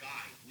 You need to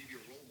guide. You need to be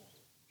a role model.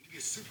 You need to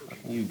be a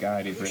superhero. You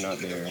guide if you're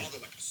not there.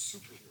 Father like a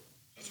superhero.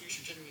 That's what you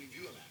should genuinely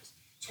view him as.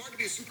 It's hard to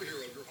be a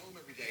superhero if you're home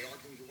every day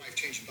arguing with your wife,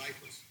 changing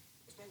diapers.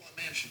 That's not what a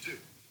man should do.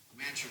 A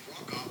man should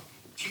rock up,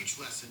 teach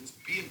lessons,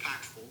 be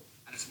impactful,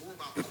 and it's more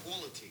about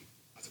quality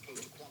as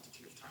opposed to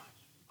quantity of time.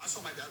 I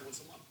saw my dad once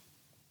a month.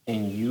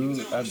 And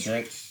you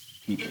abduct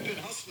people.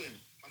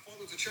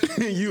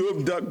 You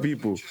abduct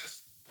people.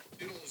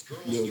 You know, those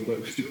girls do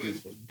what they do.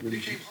 When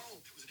he came home,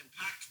 it was an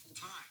impactful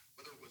time.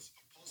 Whether it was a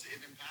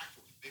positive impact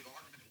or a big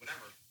argument or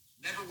whatever.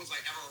 Never was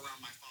I ever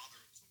around my father.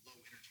 It was a low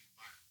energy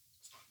environment.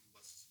 It's not who he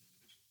was as an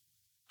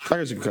individual.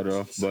 I guess you can cut it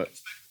off, but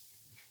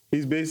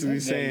he's basically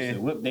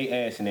saying whip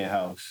their ass in that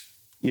house.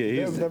 Yeah, he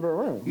was never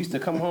around. He used to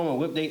come home and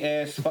whip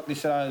their ass, fuck the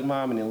shit out of his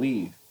mom, and then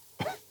leave.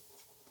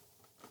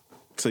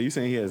 So you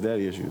saying he has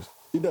daddy issues?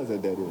 He does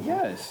have daddy issues.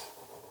 Yes.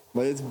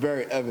 But it's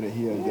very evident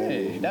he has daddy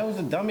issues. That was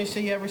the dumbest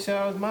shit he ever said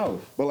out of his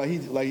mouth. But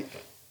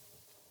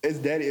it's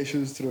daddy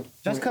issues to the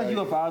just because you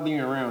a father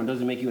around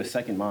doesn't make you a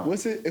second mom.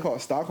 What's it? It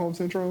called Stockholm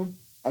syndrome.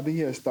 I think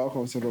he has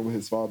Stockholm syndrome with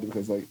his father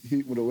because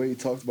with the way he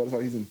talks about his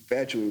father, he's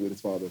infatuated with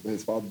his father, but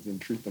his father didn't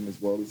treat them as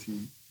well as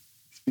he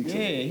speaks.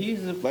 Yeah,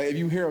 he's if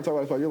you hear him talk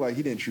about his father, you're like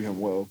he didn't treat him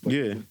well. But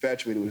he's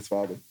infatuated with his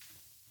father.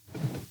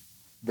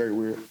 Very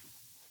weird.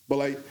 But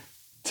like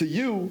to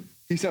you,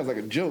 he sounds like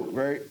a joke,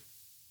 right?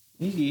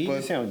 He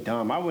just sound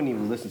dumb. I wouldn't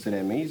even listen to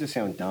that, man. He just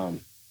sound dumb.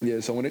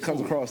 Yeah, so when it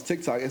comes across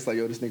TikTok, it's like,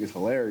 yo, this nigga's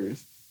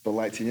hilarious. But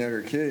like to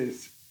younger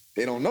kids,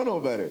 they don't know no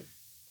better.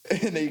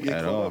 And they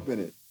get caught up in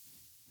it.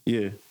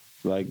 Yeah.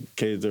 Like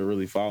kids are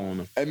really following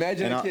them.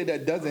 Imagine a kid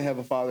that doesn't have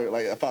a father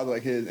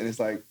like his, and it's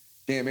like,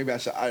 damn, maybe I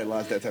should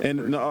idolize that type of person.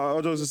 And no, all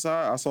jokes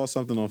aside, I saw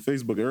something on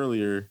Facebook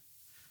earlier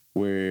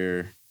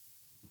where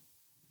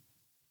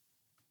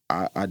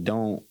I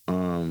don't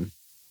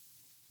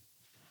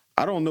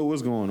know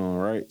what's going on,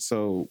 right?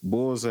 So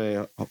Bull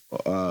said,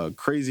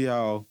 crazy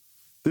how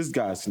this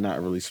guy's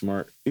not really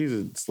smart. He's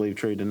a slave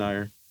trade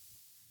denier.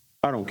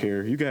 I don't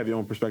care. You can have your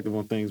own perspective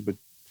on things, but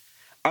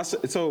and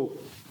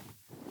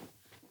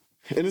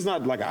it's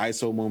not like an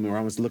ISO moment where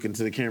I'm just looking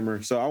to the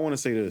camera. So I want to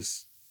say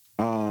this.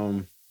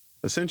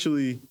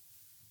 Essentially,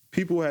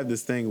 people have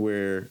this thing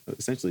where,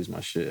 essentially it's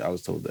my shit. I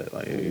was told that.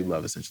 Like, you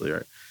love essentially,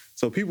 right?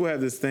 So people have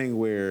this thing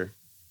where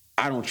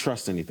I don't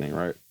trust anything,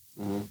 right?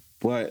 Mm-hmm.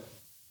 But,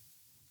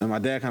 and my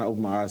dad kind of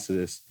opened my eyes to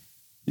this.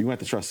 You have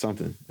to trust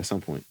something at some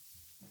point.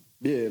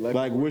 Yeah.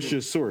 Like what's your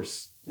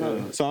source?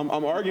 Yeah. So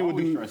I'm arguing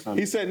with dude.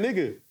 He said,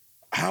 nigga,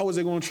 how was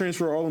it going to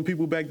transfer all them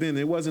people back then?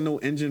 There wasn't no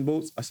engine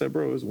boats. I said,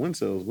 bro, it was wind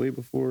sails way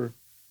before.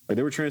 Like,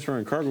 they were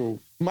transferring cargo.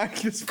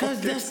 Mike is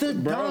because that's the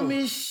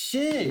dumbest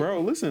shit.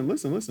 Bro,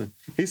 listen.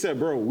 He said,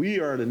 bro, we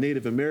are the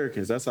Native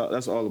Americans. That's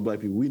all the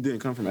black people. We didn't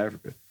come from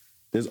Africa.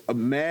 There's a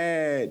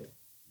mad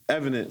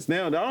evidence.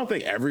 Now, I don't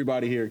think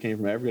everybody here came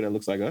from Africa that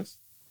looks like us.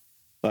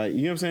 Like,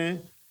 you know what I'm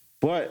saying?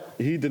 But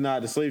he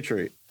denied the slave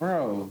trade.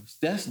 Bro,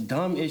 that's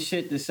dumb as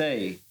shit to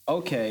say.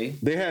 Okay.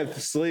 They had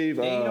slave...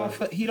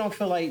 he don't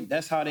feel like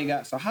that's how they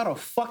got... So how the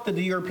fuck did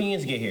the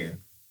Europeans get here?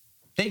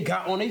 They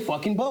got on a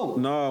fucking boat.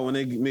 No, when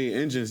they made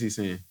engines, he's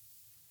saying.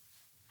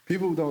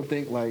 People don't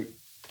think like...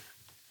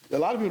 A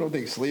lot of people don't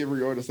think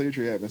slavery or the slave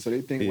trade happened. So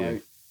they think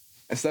like,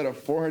 instead of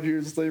 400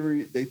 years of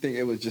slavery, they think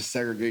it was just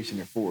segregation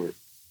and Ford.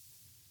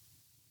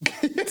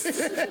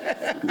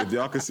 If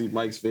y'all could see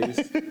Mike's face.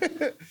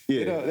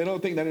 Yeah. They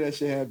don't think none of that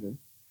shit happened.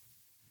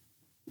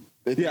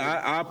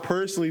 I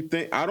personally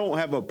think... I don't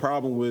have a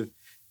problem with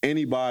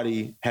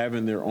anybody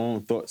having their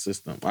own thought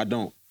system. I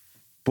don't.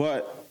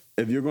 But...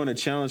 if you're going to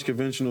challenge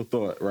conventional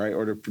thought, right,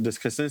 or the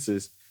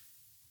consensus,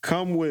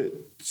 come with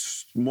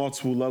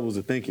multiple levels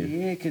of thinking.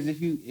 Yeah, because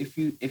if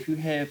you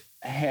have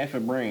half a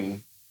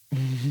brain,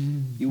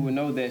 you will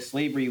know that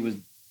slavery was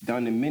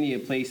done in many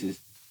places.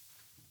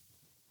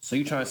 So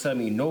you trying to tell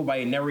me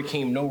nobody never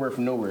came nowhere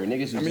from nowhere?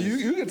 Niggas.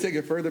 You can take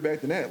it further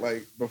back than that.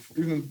 Like,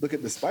 you can look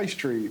at the spice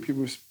trade.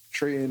 People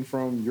trading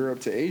from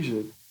Europe to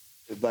Asia.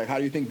 Like, how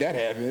do you think that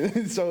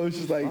happened? So it's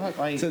just like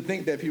to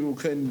think that people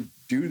couldn't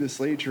do the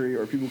slave trade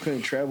or people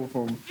couldn't travel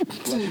from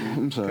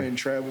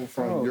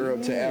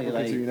Europe to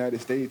Africa to the United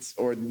States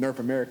or North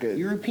America.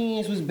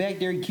 Europeans was back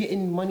there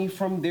getting money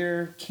from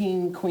their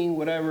king, queen,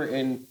 whatever,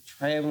 and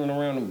traveling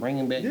around and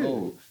bringing back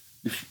gold.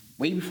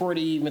 Way before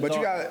they even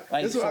thought.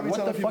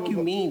 What the fuck you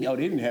mean? Oh,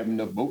 they didn't have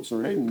enough boats,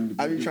 or they didn't.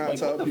 I be trying to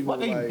tell people,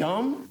 like, are you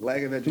dumb?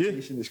 Lack of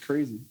education is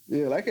crazy.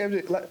 Yeah, lack of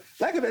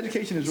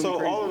education is really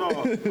crazy. So all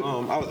in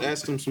all, I was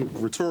asking some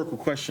rhetorical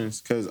questions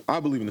because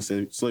I believe in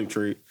the slave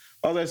trade.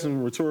 I was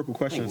asking rhetorical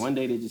questions. One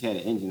day they just had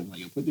an engine like,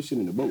 yo, put this shit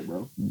in the boat,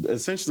 bro.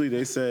 Essentially,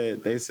 they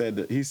said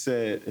that he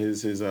said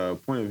his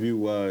point of view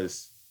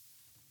was,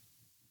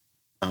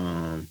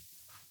 I'm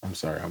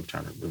sorry, I'm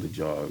trying to really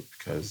jog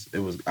because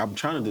I'm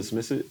trying to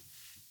dismiss it.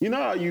 You know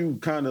how you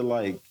kind of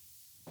like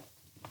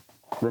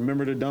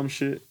remember the dumb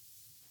shit,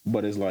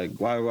 but it's like,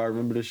 why do I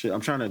remember this shit?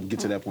 I'm trying to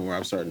get to that point where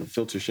I'm starting to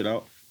filter shit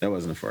out. That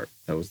wasn't a fart.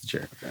 That was the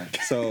chair. Okay.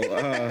 So,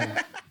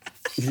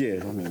 yeah.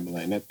 I remember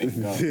like that thing.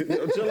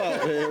 Chill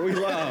out, man. We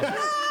live.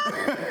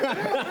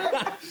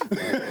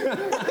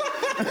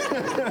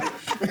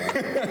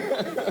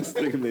 This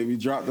nigga made me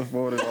drop the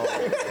phone and all.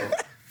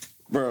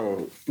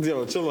 Bro,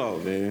 yo, chill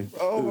out, man.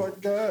 Oh my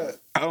God.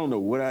 I don't know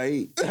what I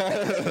ate,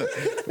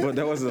 but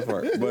that wasn't the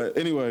part. But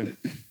anyway,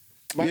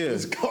 Mike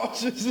was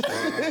cautious.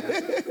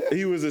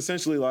 He was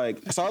essentially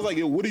like, so I was like,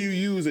 yo, what do you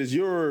use as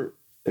your,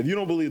 if you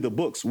don't believe the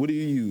books, what do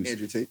you use?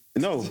 Andrew Tate.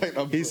 No,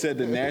 he said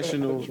the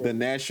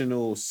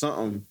national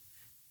something.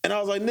 And I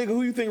was like, nigga,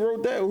 who you think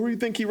wrote that? Who do you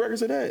think key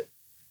records of that?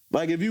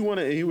 Like, if you want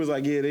to, he was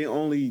like, yeah, they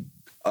only,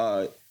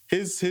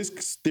 his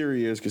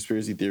theory is,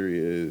 conspiracy theory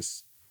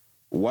is,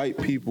 white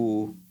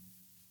people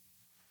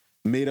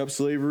made up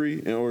slavery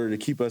in order to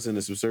keep us in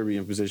a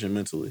subservient position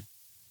mentally.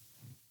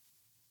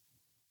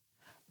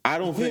 I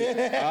don't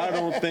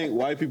think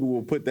white people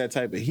will put that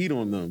type of heat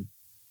on them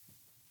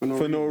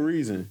for no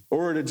reason,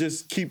 or to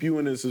just keep you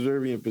in a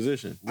subservient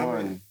position.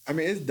 I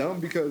mean, it's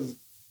dumb because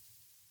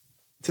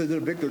to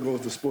the victor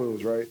goes the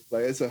spoils, right?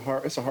 Like, it's a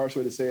harsh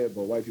way to say it,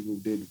 but white people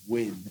did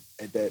win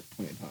at that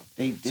point in time.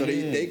 They did. So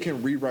they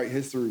can rewrite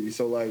history.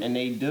 So like, and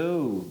they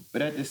do,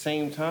 but at the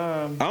same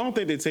time, I don't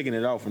think they're taking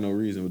it out for no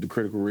reason with the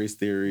critical race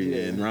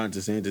theory and Ron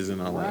DeSantis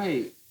and all that.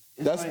 Right.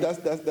 That's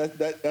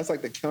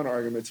like the counter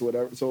argument to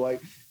whatever. So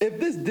like, if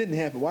this didn't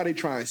happen, why are they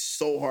trying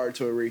so hard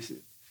to erase it?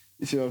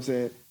 You see what I'm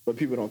saying? But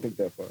people don't think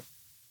that far.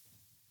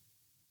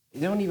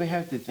 You don't even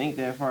have to think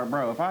that far,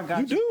 bro. If I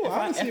got You do,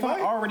 if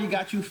I already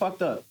got you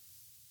fucked up,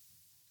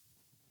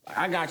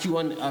 I got you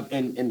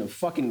in the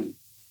fucking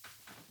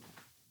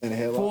And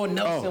hell, full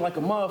Nelson like a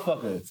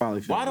motherfucker.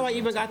 Finally Why do I finished.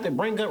 even got to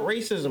bring up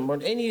racism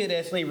or any of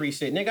that slavery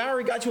shit? Nigga, I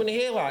already got you in the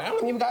headlock. I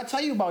don't even got to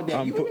tell you about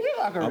that. You in the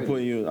headlock already. I'm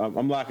putting you.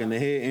 I'm locking the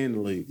head and the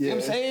leg. yeah, You know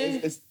what I'm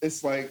saying?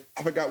 It's like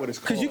I forgot what it's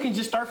called. Because you can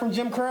just start from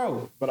Jim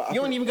Crow. But I- you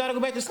don't even got to go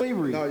back to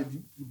slavery. No,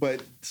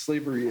 but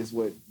slavery is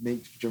what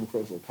makes Jim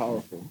Crow so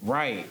powerful.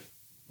 Right.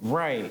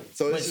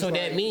 So But it's so just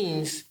that like-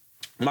 means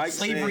Mike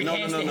slavery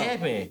saying, has to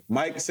happen.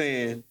 Mike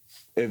saying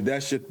if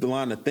that's your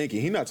line of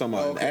thinking, he's not talking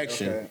about Okay,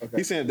 action. okay.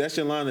 He's saying if that's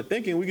your line of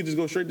thinking, we could just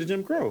go straight to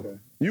Jim Crow. Okay.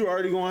 You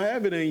already gonna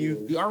have it in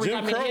you. You already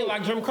Jim got me Crow.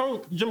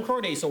 headlocked Jim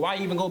Crow Day. So why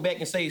even go back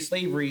and say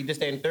slavery, this,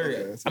 that, and third?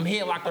 Okay, I see. I'm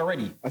headlocked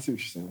already. I see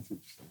what you're saying.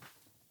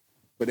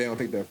 But they don't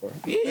think that far.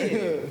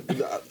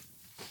 Yeah.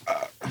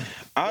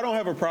 I don't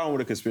have a problem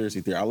with a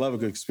conspiracy theory. I love a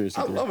good conspiracy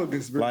I theory. love a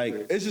conspiracy. Like,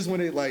 theory. It's just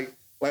when it like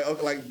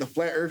the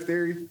flat Earth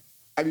theory.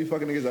 I be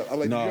fucking niggas up. I'm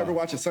like, Nah. did you ever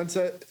watch a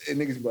sunset? And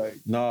niggas be like,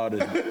 no,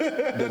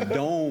 the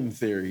dome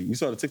theory. You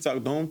saw the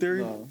TikTok dome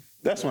theory? No.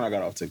 That's when I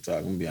got off TikTok.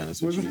 I'm gonna be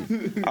honest with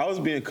you. I was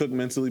being cooked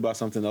mentally by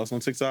something else on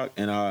TikTok,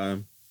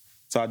 and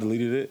so I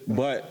deleted it.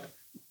 But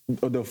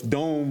the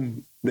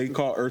dome, they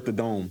call Earth the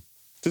dome.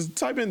 Just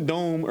type in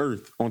dome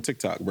Earth on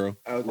TikTok, bro.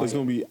 There's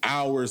gonna be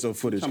hours of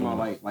footage. Talking on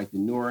about it. like the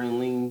New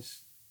Orleans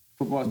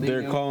football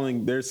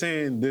stadium. They're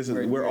saying this is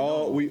we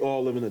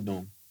all live in a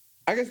dome.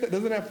 I guess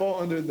doesn't that fall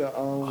under the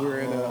we're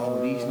in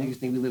These a niggas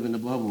think we live in the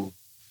bubble.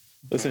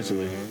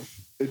 Essentially.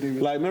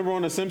 Like, remember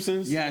on The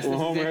Simpsons? Yes, when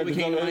that's Homer had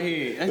exactly to what tell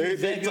came to my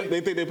head.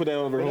 they think they put that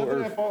over the whole doesn't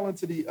that Earth. fall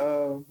into the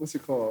what's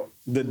it called?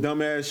 The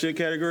dumbass shit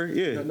category?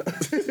 Yeah.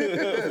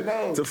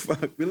 No, The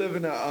fuck? we live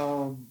in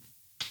a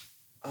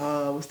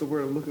what's the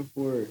word I'm looking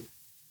for?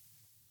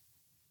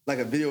 Like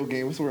a video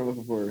game. What's the word I'm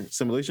looking for?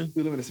 Simulation?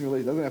 We live in a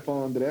simulation. Doesn't that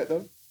fall under that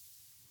though?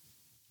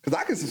 Because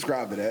I can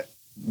subscribe to that.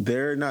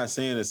 They're not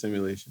saying a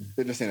simulation.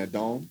 They're just saying a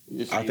dome.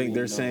 I think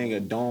they're saying a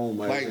dome.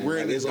 Like, we're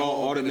in the it's dome,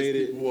 all but there's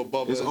automated. people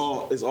above It's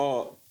us.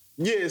 all.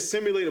 Yeah, it's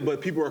simulated, but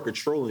people are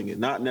controlling it,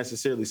 not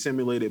necessarily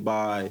simulated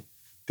by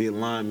the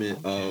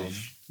alignment of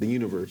the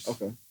universe.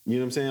 Okay. You know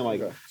what I'm saying?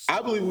 Like, Okay.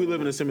 I believe we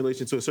live in a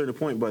simulation to a certain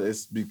point, but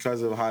it's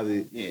because of how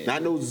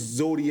not no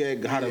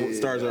zodiac, how the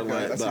stars are okay.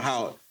 aligned, but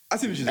how I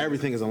see what you're saying.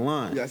 everything is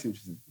aligned. Yeah, I see what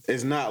you're saying.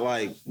 It's not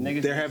like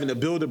Niggas- they're having a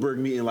Bilderberg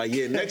meeting. Like,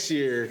 yeah, next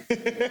year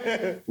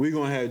we're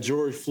gonna have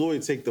George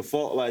Floyd take the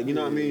fault. Like, you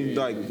know what I mean?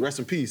 Like, rest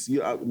in peace.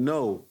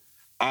 No,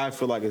 I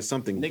feel like it's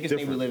something Niggas think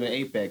different. we live in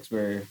Apex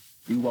where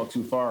you walk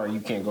too far, you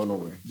can't go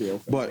nowhere. Yeah,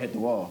 okay. But Hit the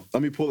wall.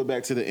 let me pull it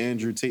back to the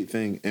Andrew Tate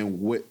thing and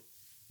what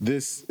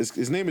this is.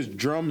 His name is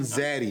Drum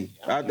Zaddy.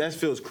 That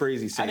feels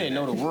crazy I saying didn't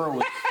know the world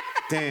was.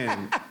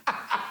 Damn.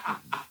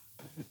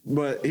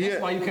 But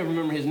That's why you can't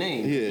remember his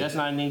name. Yeah. That's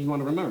not a name you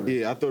want to remember.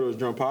 yeah, I thought it was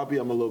Drum Poppy.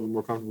 I'm a little bit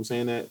more comfortable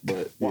saying that.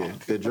 But yeah,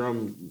 the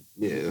drum,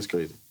 yeah, that's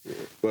crazy.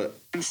 But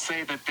Men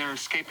say that they're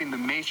escaping the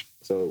matrix.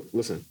 so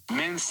listen.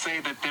 Men say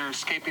that they're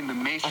escaping the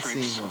matrix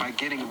seen by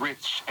getting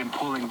rich and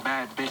pulling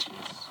bad bitches.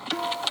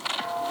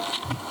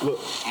 Look,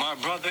 My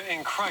brother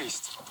in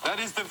Christ, that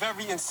is the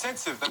very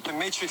incentive that the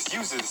Matrix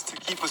uses to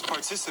keep us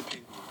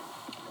participating.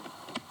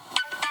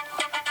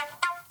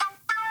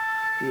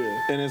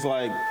 and it's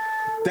like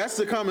that's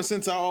the common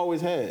sense I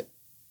always had.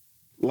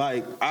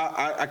 Like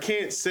I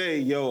can't say,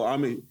 yo, I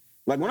mean,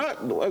 like when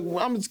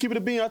I'm just keeping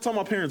it being. I tell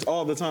my parents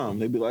all the time.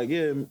 They be like,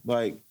 yeah,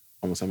 like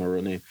I'm gonna say my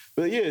real name,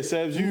 but yeah,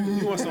 Sebs,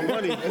 you want some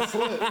money?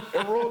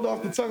 It rolled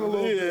off the tongue a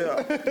little bit.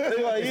 Yeah,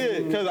 they like, yeah,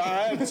 because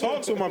I have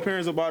talked with my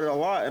parents about it a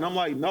lot, and I'm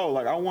like, no,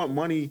 like I want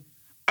money.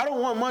 I don't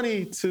want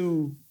money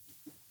to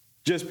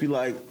just be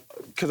like,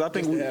 because I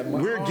think Just to have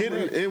money.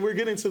 we're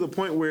getting to the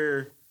point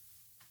where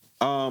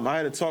I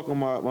had a talk with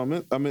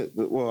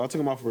I took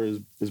him out for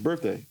his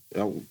birthday,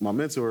 my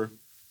mentor,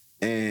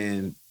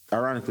 and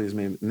ironically his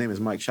name is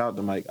Mike. Shout out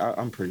to Mike.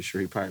 I'm pretty sure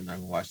he probably not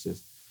gonna watch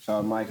this. Shout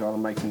out Mike, all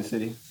the Mics in the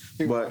city.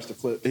 He But watched the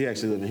clip. he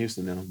actually lives in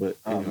Houston now. But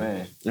Oh, anyway.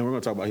 man. And we're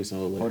gonna talk about Houston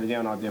a little later. Hold it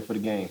down out there for the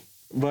game.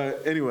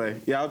 But anyway,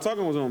 yeah, I was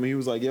talking with him. And he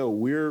was like, "Yo,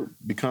 we're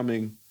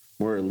becoming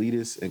more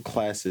elitist and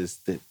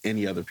classist than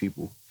any other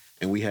people,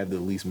 and we have the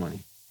least money.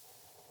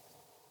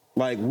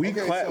 Like we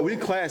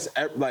class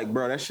like,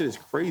 bro, that shit is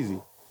crazy.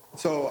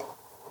 So,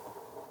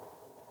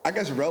 I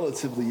guess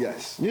relatively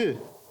yes. Yeah,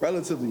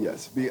 Relatively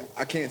yes.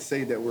 I can't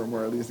say that we're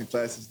more elitist in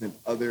classes than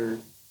other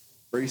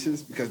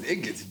races because it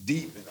gets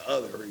deep in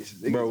other races.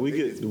 bro, we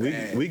get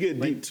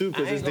deep too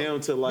because I it's ain't down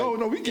to like,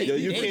 No, we get yo,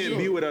 deep. you They can't do.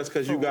 be with us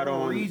because you For got real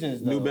on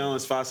reasons, New though.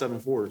 Balance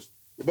 574s.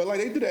 But like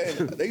they do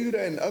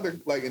that in other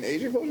like in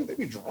Asian culture, they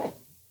be drunk.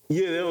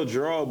 Yeah, they'll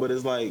draw, but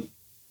it's like,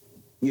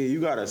 yeah,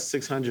 you got a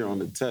 600 on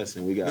the test,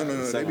 and we got No. a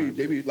They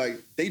 700. be like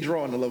they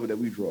draw on the level that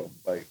we draw,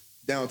 like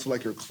down to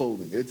like your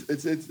clothing. It's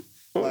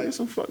Oh, like get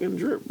some fucking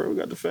drip, bro. We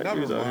got the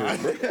factories never out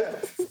here, bro.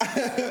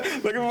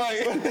 mind. Look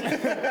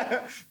at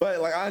Mike.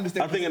 But like I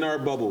understand. I think in our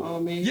bubble. I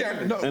mean,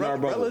 yeah, no, in our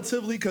bubble.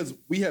 relatively because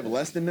we have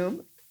less than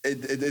them.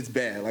 It's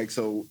bad. Like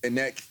so in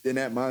that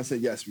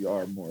mindset, yes, we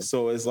are more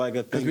So it's like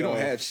a because thing. we don't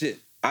of- have shit.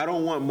 I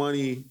don't want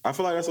money. I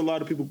feel like that's a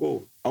lot of people's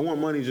goal. I want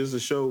money just to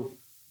show,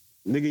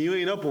 nigga, you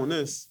ain't up on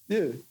this.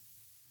 Yeah.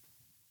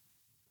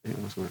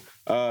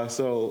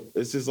 So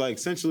it's just like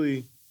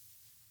essentially,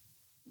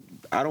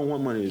 I don't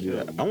want money to do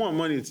that. I want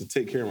money to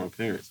take care of my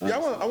parents. Yeah,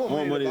 I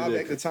want money to buy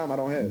back the time I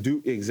don't have.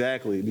 Do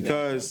exactly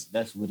because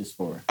that's what it's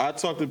for. I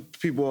talk to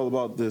people all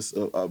about this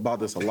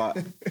a lot.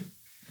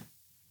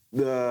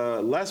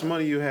 The less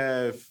money you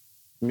have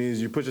means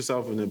you put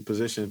yourself in a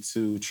position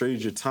to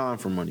trade your time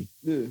for money.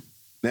 Yeah.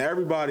 Now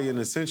everybody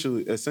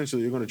essentially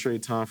you're going to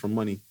trade time for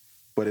money,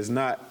 but it's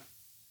not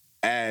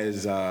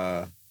as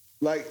the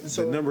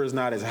number is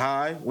not as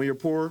high when you're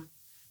poor,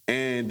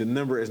 and the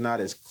number is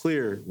not as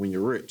clear when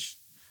you're rich.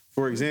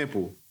 For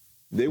example,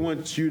 they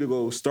want you to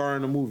go star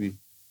in a movie,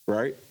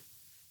 right?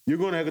 You're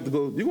gonna have to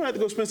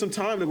go spend some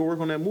time to go work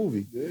on that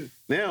movie. Yeah.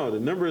 Now the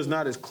number is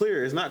not as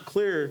clear. It's not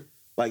clear.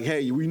 Like,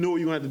 hey, we know what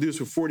you're gonna have to do this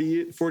for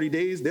 40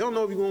 days. They don't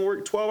know if you're gonna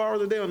work 12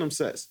 hours a day on them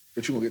sets.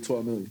 But you're gonna get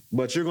 $12 million.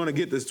 But you're gonna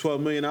get this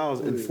 $12 million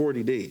in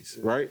 40 days,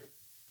 right?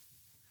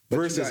 But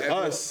versus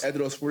us. After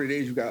those 40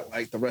 days, you got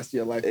like the rest of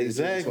your life.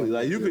 Exactly.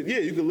 Like you could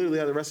literally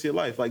have the rest of your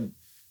life. Like,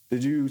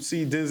 did you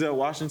see Denzel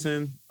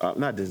Washington?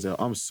 Not Denzel.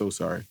 I'm so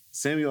sorry.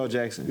 Samuel L.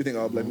 Jackson. You think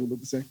all black people look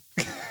the same?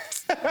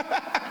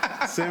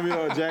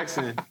 Samuel L.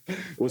 Jackson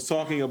was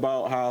talking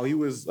about how he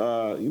was,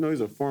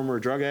 he's a former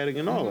drug addict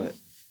and all that.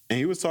 And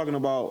he was talking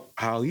about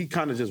how he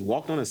kind of just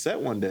walked on a set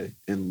one day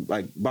and,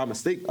 like, by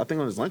mistake, I think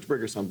on his lunch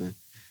break or something.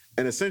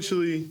 And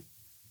essentially,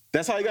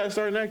 that's how he got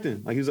started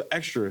acting. Like, he was an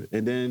extra.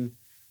 And then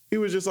he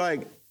was just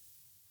like,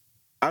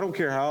 I don't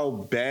care how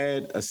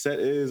bad a set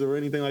is or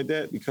anything like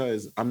that,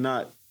 because I'm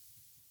not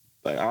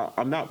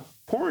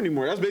poor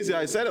anymore. That's basically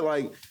how I said it.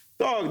 Like,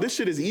 dog, this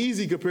shit is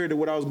easy compared to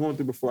what I was going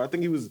through before. I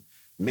think he was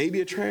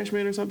maybe a trash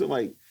man or something.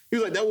 Like, he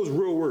was like, that was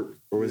real work.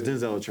 Or was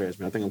Denzel a trash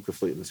man? I think I'm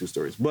conflating the two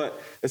stories.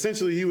 But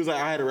essentially, he was like,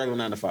 I had a regular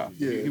 9 to 5.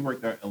 Yeah. He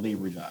worked a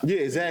labor job. Yeah,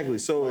 exactly.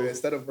 So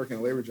instead of working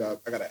a labor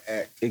job, I gotta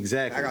act.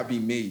 Exactly. I gotta be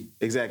me.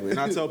 Exactly. And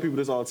I tell people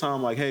this all the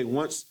time. Like, hey,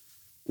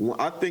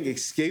 I think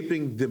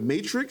escaping the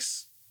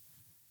matrix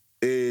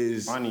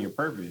is finding your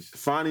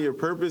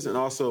purpose, and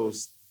also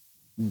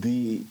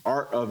the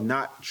art of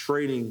not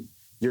trading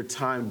your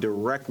time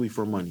directly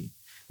for money.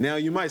 Now,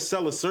 you might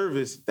sell a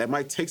service that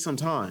might take some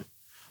time,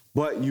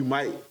 but you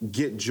might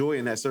get joy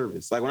in that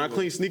service. Like when I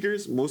clean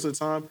sneakers, most of the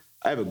time,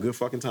 I have a good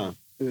fucking time.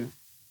 Yeah.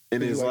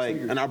 And it's like,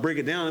 sneakers? and I break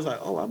it down, it's like,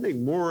 oh, I make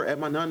more at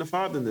my 9 to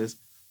 5 than this,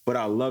 but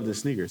I love the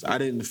sneakers. I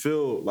didn't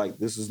feel like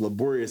this was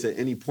laborious at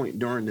any point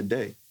during the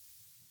day.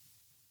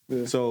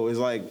 Yeah. So it's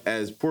like,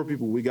 as poor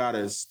people, we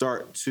gotta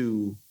start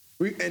to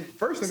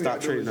first thing stop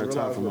trading our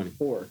time for we're money.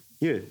 poor.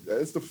 Yeah.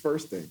 That's the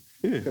first thing.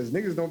 Yeah. Because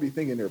niggas don't be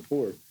thinking they're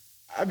poor.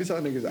 I be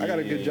telling niggas, I got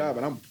a good job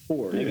and I'm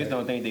poor. Niggas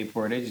don't think they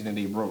poor. They just think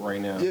they broke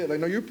right now. Yeah, like,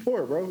 no, you're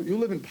poor, bro. You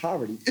live in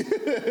poverty.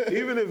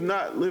 Even if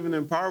not living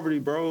in poverty,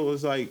 bro,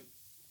 it's like,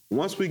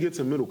 once we get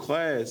to middle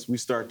class, we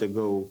start to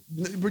go.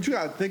 But you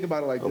gotta think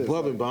about it like this.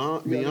 Above and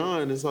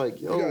beyond, it's like,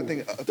 yo. You gotta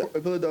think,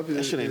 Philadelphia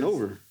that shit ain't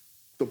over.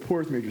 The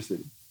poorest major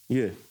city.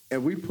 Yeah.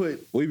 And we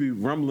be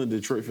rumbling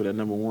Detroit for that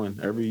number one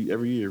every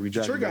year. We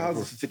drive. Detroit got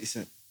houses for 50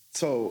 cents.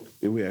 So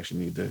yeah, we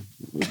actually need that.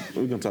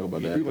 We're gonna talk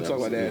about that. We're gonna talk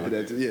about that after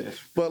that too. Yeah.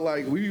 But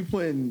like, we be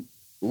putting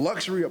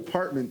luxury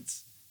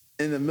apartments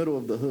in the middle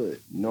of the hood.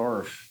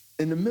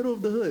 In the middle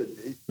of the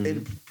hood.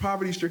 In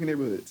poverty-stricken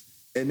neighborhoods.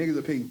 And niggas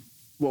are paying,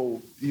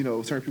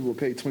 certain people will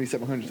pay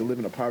 $2,700 to live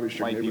in a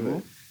poverty-stricken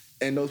neighborhood.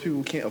 And those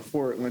people can't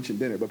afford lunch and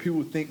dinner. But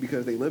people think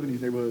because they live in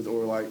these neighborhoods,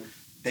 or like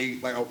they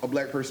like a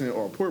black person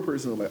or a poor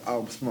person, like,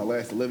 I'll spend my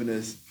last to live in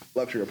this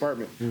luxury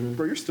apartment.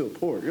 Bro, you're still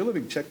poor. You're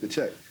living check to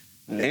check.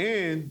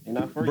 And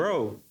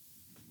bro,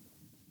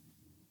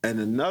 and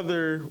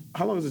another,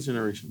 how long is the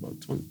generation? About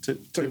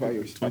 25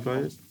 years. 25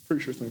 years?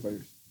 Pretty sure it's 25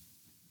 years.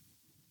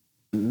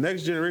 The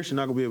next generation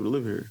not gonna be able to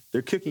live here.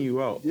 They're kicking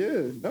you out.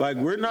 Yeah. Like,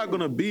 we're not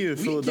gonna be in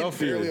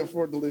Philadelphia. We can barely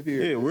afford to live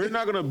here. Yeah, we're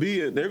not gonna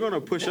be. They're gonna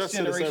push us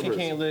to the suburbs. Generation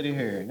can't live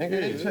here.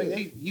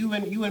 Nigga,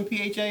 you in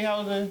PHA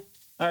housing?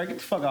 All right, get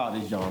the fuck out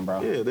of this, John,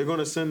 bro. Yeah, they're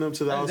gonna send them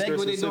to the outskirts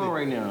of the city. That's exactly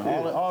what they're doing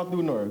right now. All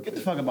through North. Get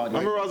the fuck about I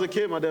remember when I was a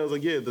kid, my dad was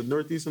like, yeah, the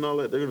Northeast and all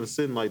that, they're gonna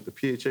send like the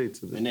PHA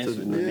to the. And that's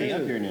they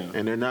up here now.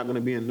 And they're not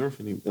gonna be in North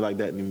like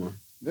that anymore.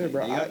 Yeah,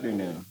 bro. They up there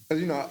now.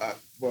 Cause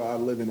I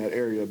live in that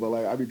area, but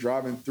like I be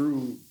driving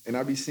through and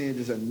I be seeing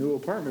just a new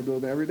apartment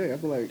building every day. I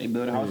be like, they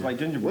build a house like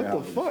gingerbread.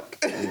 What the fuck?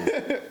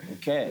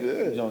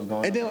 Okay. Yeah.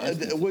 And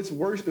then what's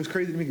worse, it was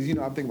crazy to me because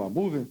I'm thinking about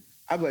moving.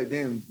 I'd be like,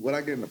 damn, would I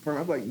get an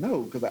apartment? I'd be like,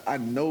 no, because I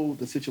know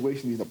the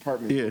situation these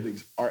apartment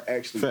buildings are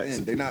actually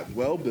in. They're not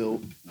well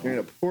built. They're in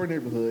a poor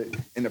neighborhood,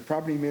 and the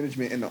property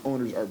management and the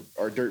owners are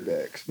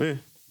dirtbags.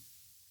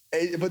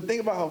 Yeah. But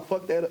think about how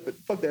fucked that up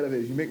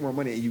is. You make more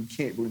money and you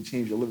can't really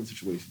change your living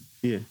situation.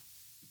 Yeah.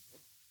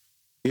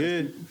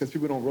 Yeah. Because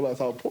people don't realize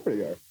how poor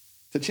they are.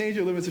 To change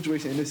your living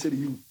situation in this city,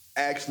 you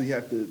actually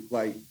have to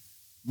like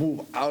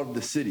move out of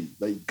the city.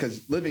 Like,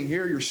 because living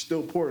here, you're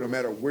still poor no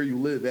matter where you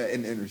live at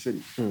in the inner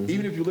city.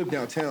 Even if you live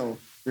downtown,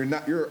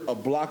 you're a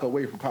block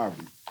away from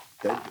poverty.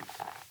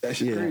 That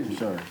shit crazy.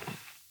 Sure.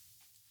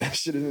 That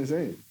shit is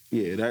insane.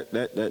 Yeah,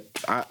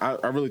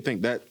 I really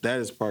think that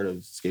is part of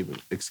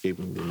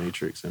escaping the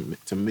Matrix. And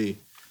to me,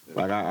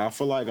 like I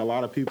feel like a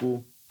lot of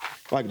people,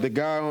 like the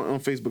guy on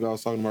Facebook I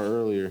was talking about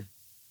earlier,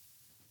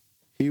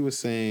 he was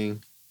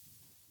saying,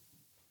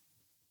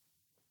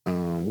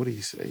 what did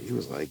he say? He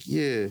was like,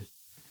 yeah,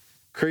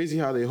 crazy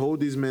how they hold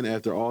these men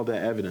after all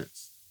that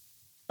evidence.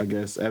 I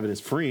guess evidence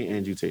freeing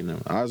Andrew Tate now.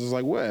 I was just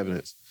like, what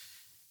evidence?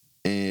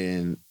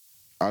 And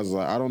I was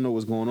like, I don't know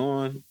what's going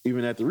on,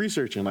 even after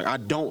researching. Like, I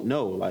don't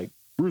know. Like,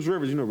 Bruce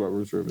Rivers, you know about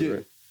Bruce Rivers,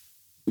 right?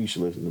 You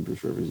should listen to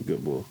Bruce Rivers. He's a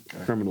good boy.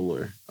 Criminal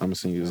lawyer. I'm going to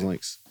send you his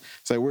links.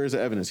 It's like, where's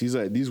the evidence? He's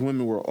like, these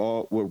women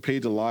were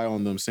paid to lie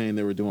on them, saying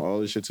they were doing all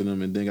this shit to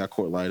them, and then got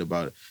caught lying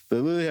about it. They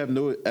literally have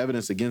no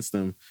evidence against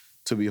them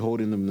to be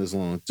holding them this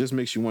long. Just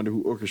makes you wonder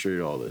who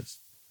orchestrated all this.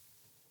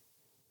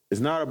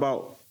 It's not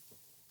about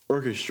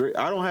orchestrate.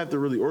 I don't have to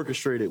really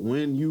orchestrate it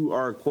when you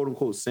are, quote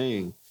unquote,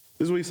 saying,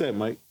 this is what he said,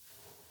 Mike.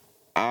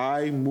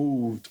 I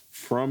moved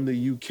from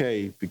the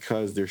UK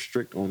because they're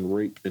strict on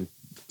rape and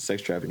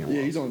sex trafficking laws.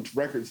 Yeah, he's on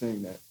record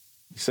saying that.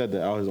 He said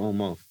that out his own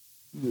mouth.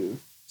 Yeah.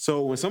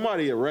 So when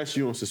somebody arrests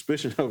you on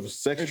suspicion of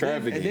sex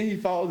trafficking... And then he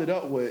followed it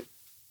up with,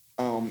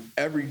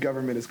 every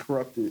government is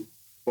corrupted,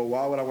 but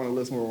why would I want to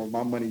live somewhere where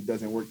my money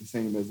doesn't work the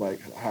same as,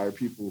 like, higher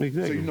people?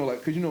 Exactly. So,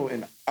 because,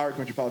 in our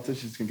country,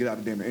 politicians can get out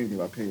of damn anything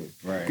by paying.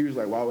 Right. He was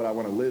like, why would I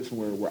want to live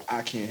somewhere where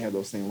I can't have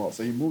those same laws?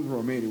 So he moved to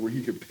Romania where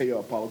he could pay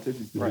off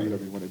politicians to do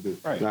whatever he wanted to do.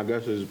 Right. I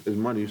guess his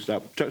money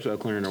stopped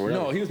clearing or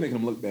whatever. No, he was making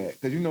them look bad.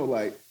 Because,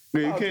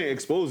 yeah, you can't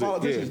expose it.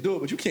 Politicians do it,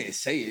 but you can't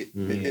say it.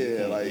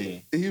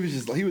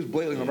 Mm-hmm. He was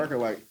blatantly on record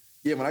like,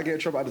 yeah, when I get in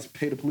trouble, I just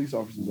pay the police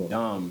officers off.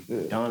 Dumb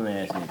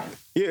ass nigga.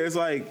 Yeah, it's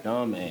like...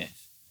 Dumb ass.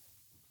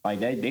 Like,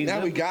 they now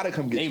live, we gotta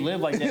come get they you. live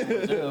like that in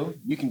Brazil.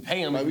 You can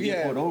pay them if you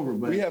get pulled over,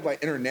 but... We have,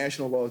 like,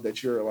 international laws that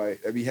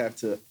that we have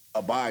to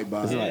abide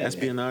by. Is it like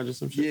espionage or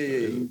some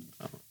shit?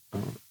 Yeah.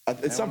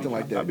 It's something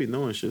like that. I be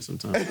knowing shit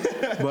sometimes.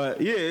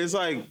 But yeah, it's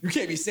like... You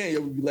can't be saying,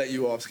 yo, we let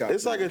you off, Scott.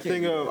 It's like a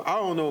thing of, I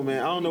don't know,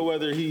 man. I don't know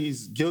whether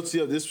he's guilty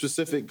of this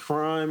specific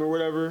crime or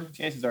whatever.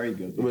 Chances are he's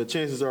guilty. But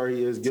chances are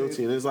he is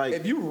guilty. And it's like...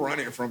 If you run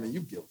it from it,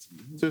 you guilty.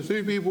 To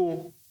see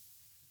people...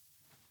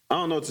 I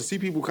don't know, to see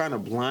people kind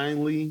of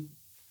blindly...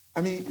 I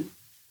mean,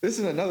 this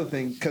is another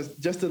thing, because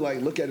just to, like,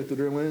 look at it through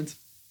their lens,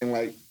 and,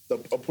 like, a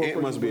poor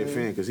Ant must be a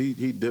fan, because he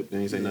dipped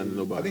and he said nothing to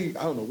nobody.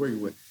 I don't know where he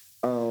went.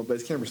 But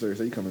it's camera serious,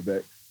 so he coming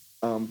back.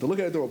 To look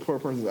at it through a poor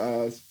person's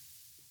eyes,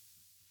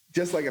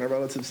 just like in a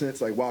relative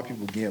sense, like why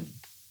people gamble.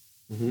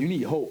 Mm-hmm. You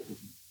need hope.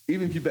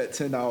 Even if you bet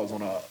 $10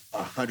 on a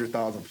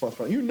 100,000 plus,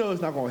 you know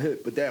it's not going to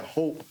hit, but that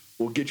hope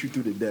will get you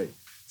through the day.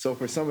 So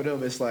for some of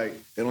them, it's like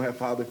they don't have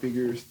father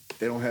figures.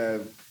 They don't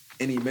have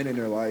any men in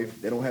their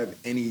life. They don't have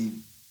any...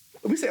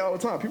 We say all the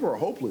time, people are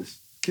hopeless.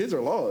 Kids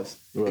are lost.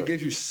 Right. It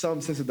gives you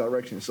some sense of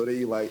direction. So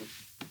they like...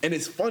 And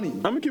it's funny.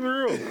 I'm going to keep it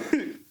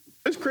real.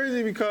 It's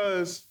crazy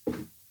because...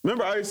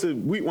 Remember, I used to,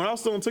 when I was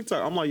still on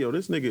TikTok, I'm like, yo,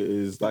 this nigga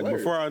is, like,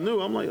 hilarious. Before I knew,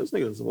 I'm like, this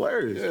nigga is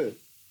hilarious.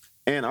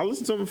 Yeah. And I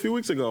listened to him a few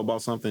weeks ago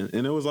about something,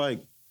 and it was like,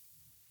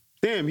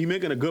 damn, he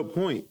making a good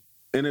point.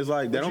 And it's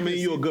like, that don't mean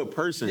you're a good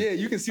person. Yeah,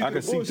 you can see I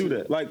can see through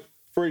that. Like,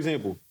 for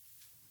example,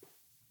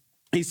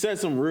 he said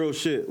some real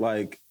shit,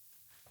 like,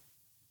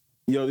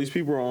 yo, these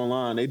people are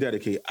online, they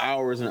dedicate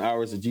hours and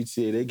hours to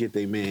GTA, they get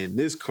their man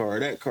this car,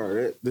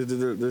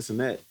 this and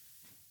that.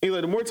 And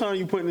like, the more time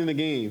you putting in the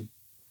game,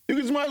 you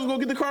just might as well go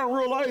get the car in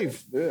real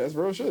life. Yeah, that's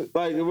real shit.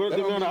 Like, we're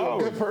on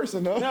a good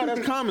person, though. No,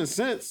 that's common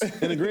sense.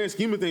 In the grand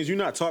scheme of things, you're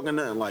not talking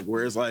nothing like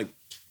where it's like,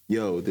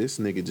 yo, this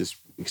nigga just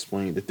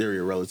explained the theory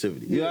of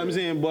relativity. You know what I'm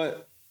saying?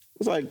 But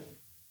it's like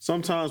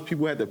sometimes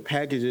people have to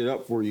package it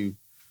up for you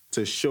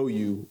to show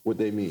you what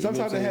they mean.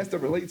 Sometimes it has to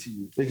relate to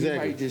you. Exactly. He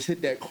might just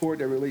hit that chord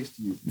that relates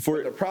to you.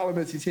 But the problem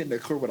is he's hitting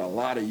that chord with a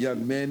lot of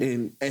young men,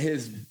 and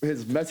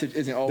his message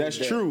isn't always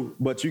That's true,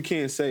 but you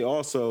can't say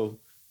also,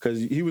 because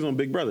he was on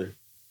Big Brother.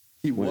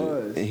 He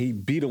was. And he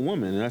beat a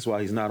woman, and that's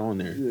why he's not on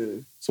there.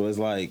 Yeah. So it's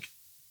like,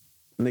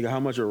 nigga, how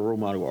much of a role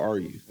model are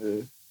you? Yeah.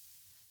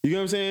 You get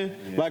what I'm saying?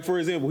 Yeah. Like, for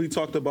example, he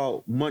talked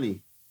about money.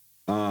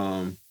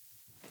 I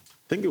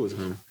think it was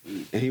him.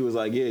 And he was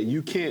like, yeah,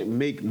 you can't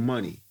make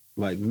money.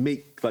 Like,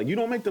 you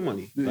don't make the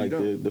money. Yeah, like,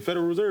 the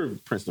Federal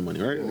Reserve prints the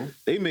money, right? Yeah.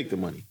 They make the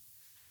money.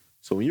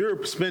 So when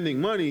you're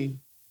spending money,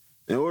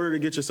 in order to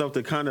get yourself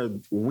to kind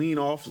of wean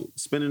off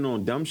spending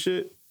on dumb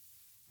shit,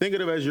 think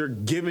of it as you're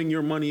giving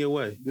your money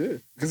away. Yeah.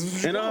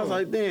 And I was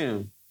like,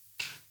 damn,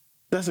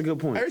 that's a good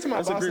point. Every time I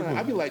buy something,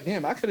 I'd be like,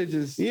 damn, I could have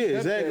just... Yeah,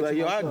 exactly. Like,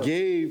 yo, I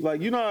gave...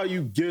 Like, you know how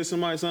you give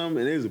somebody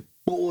something and it's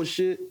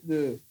bullshit?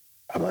 Yeah.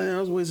 I'm like, I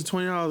was wasting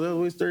 $20. I was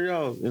wasting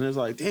 $30. And it's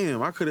like,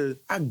 damn,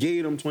 I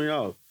gave them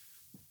 $20.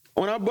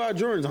 When I buy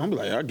Jordans, I'll be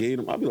like, I be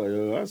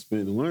like, I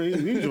spent the money.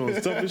 These on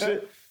stuff and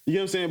shit. You know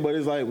what I'm saying? But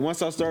it's like,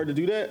 once I started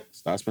to do that,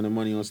 stop spending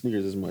money on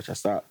sneakers as much. I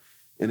stopped.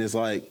 And it's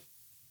like,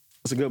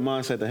 it's a good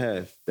mindset to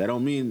have. That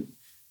don't mean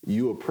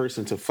you a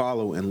person to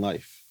follow in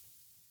life.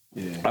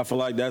 Yeah. I feel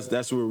like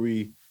that's where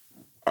we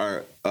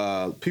are.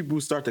 People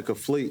start to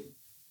conflate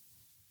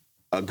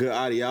a good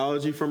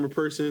ideology from a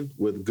person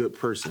with a good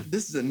person.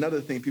 This is another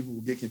thing people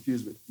will get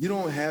confused with. You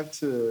don't have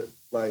to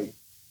like,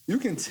 you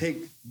can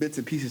take bits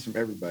and pieces from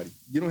everybody.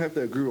 You don't have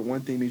to agree with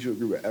one thing means you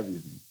agree with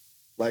everything.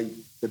 Like,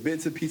 the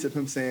bits and pieces of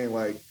him saying,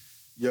 like,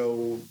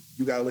 yo,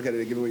 you gotta look at it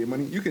and give away your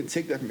money. You can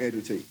take that from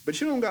Andrew Tate. But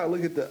you don't gotta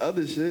look at the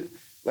other shit.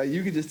 Like,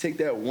 you can just take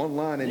that one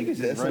line and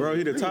bro,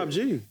 he the top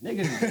G.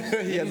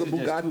 Niggas, he has a niggas just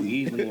Bugatti. too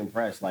easily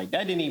impressed. Like,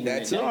 that didn't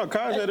even... No,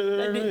 cars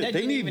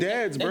they need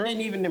dads, bro. That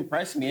didn't even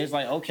impress me. It's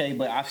like, okay,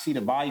 but I see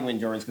the value in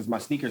Jordans because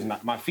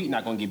my feet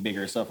not going to get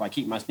bigger. So if I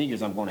keep my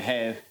sneakers, I'm going to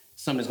have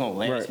something that's going to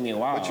last me a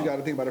while. But you got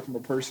to think about it from a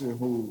person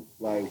who,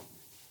 like,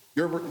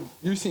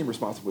 you seem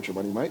responsible with your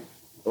money, Mike.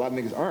 A lot of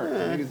niggas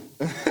aren't.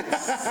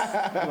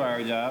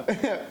 Sorry, job.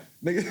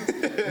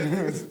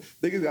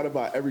 Niggas got to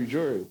buy every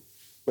Jordan.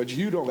 But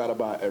you don't got to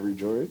buy every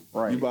Jordan.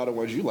 Right. You buy the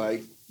ones you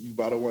like. You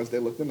buy the ones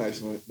that look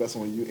the best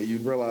on you. And you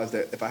realize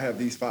that if I have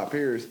these 5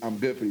 pairs, I'm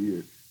good for the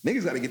year.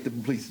 Niggas got to get the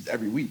completions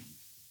every week.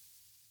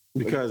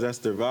 Because that's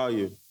their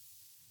value.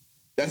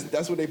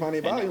 That's what they find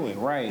their value in.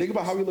 Right. Think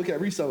about how we look at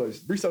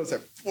resellers. Resellers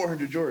have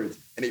 400 Jordans,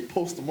 and they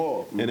post them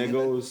all. And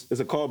it's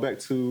a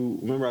callback to,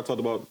 remember I talked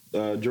about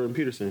Jordan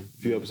Peterson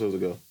a few episodes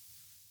ago.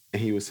 And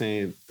he was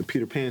saying the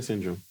Peter Pan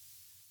syndrome,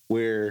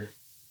 where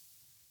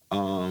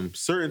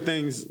certain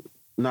things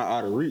not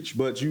out of reach,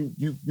 but you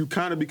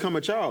kind of become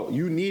a child.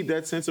 You need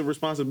that sense of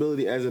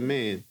responsibility as a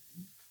man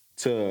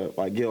to,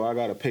 like, yo, I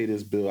got to pay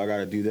this bill. I got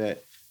to do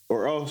that.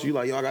 Or else you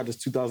like, yo, I got this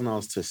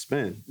 $2,000 to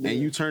spend. Yeah. And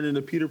you turn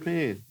into Peter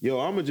Pan. Yo,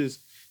 I'm going to just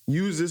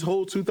use this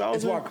whole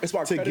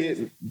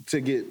 $2,000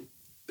 to get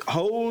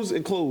hose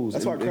and clothes.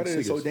 That's why credit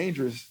is so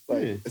dangerous.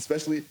 Like,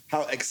 especially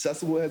how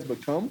accessible it has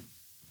become.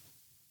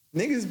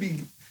 Niggas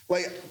be,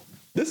 like,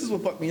 this is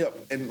what fucked me up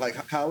in, like,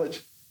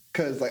 college.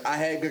 Because, like, I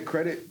had good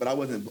credit, but I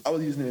was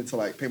using it to,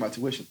 like, pay my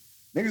tuition.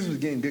 Niggas was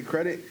getting good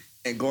credit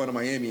and going to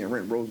Miami and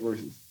rent Rolls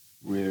Royces.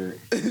 Weird.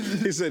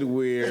 He said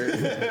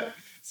weird.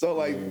 So,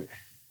 like,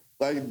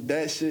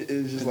 that shit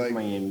is just like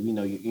Miami. We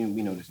know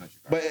this not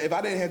your car. But if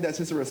I didn't have that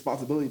sense of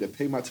responsibility to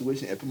pay my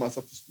tuition and put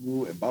myself to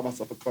school and buy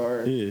myself a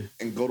car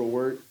and go to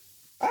work,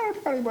 I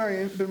would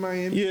probably been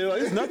Miami. Yeah, like,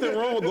 there's nothing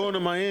wrong with going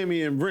to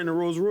Miami and renting a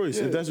Rolls Royce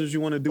if that's what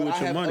you want to do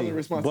with your money.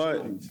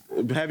 But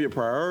have your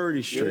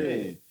priorities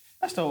straight. Yeah.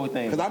 That's the whole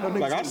thing.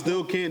 I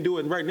still can't do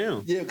it right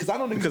now. Yeah, because I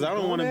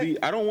don't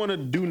want to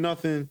do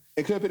nothing.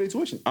 And couldn't pay their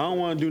tuition. I don't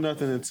want to do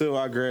nothing until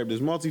I grab this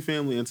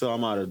multifamily until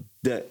I'm out of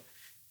debt.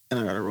 And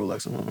I got a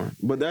Rolex on my arm.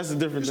 But that's a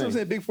different thing. You know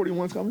what I'm saying? Big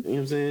 41's coming. You know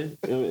what I'm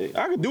saying?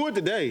 I could do it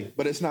today.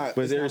 But it's not.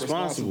 But it's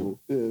irresponsible.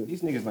 Yeah.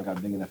 These niggas don't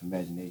got big enough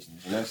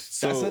imaginations. And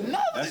that's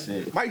another. That's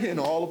it. Mike hitting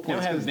all the points. They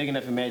don't have a big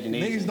enough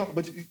imagination.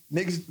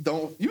 Niggas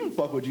don't. You don't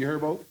fuck with G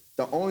Herbo.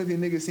 The only thing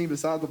niggas seen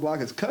besides the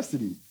block is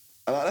custody.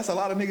 That's a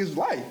lot of niggas'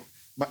 life.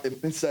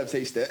 Seb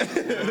hates that.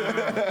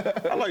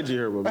 I like G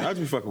Herbo. I just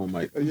be fucking with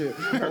Mike. Yeah.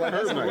 Like,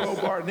 that's the real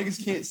part.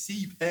 Niggas can't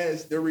see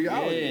past their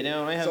reality. Yeah, they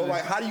don't have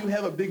like, how do you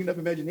have a big enough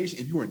imagination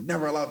if you were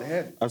never allowed to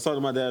have it? I was talking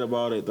to my dad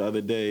about it the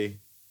other day.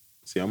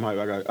 See, I'm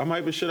hype. I'm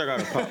hype as shit. I got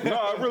to pop. No,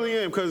 I really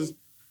am, because,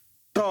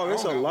 dog,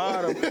 there's a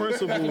lot of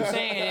principles. I'm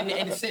saying,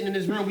 and sitting in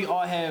this room, we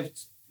all have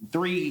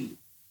probably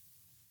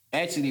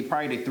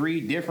the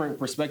 3 different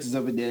perspectives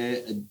of a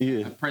dad,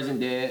 a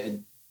present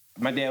dad.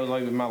 My dad was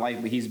always in my life,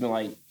 but he's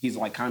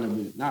like kind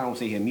of, I don't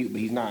say he's mute,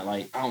 but he's not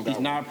like, he's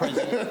not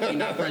present. He's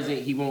not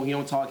present. He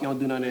don't talk. He don't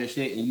do none of that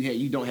shit. And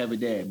you don't have a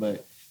dad,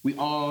 but we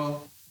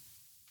all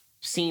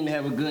seem to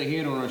have a good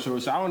head on our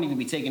shoulders. So I don't need to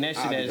be taking that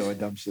shit as doing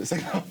dumb shit.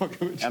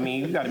 I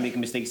mean, you got to make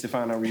mistakes to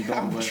find out where you're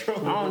going. But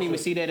I don't even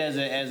see that as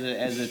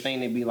a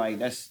thing to be like,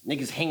 that's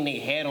niggas hang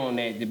their head on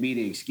that to be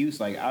the excuse.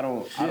 Like I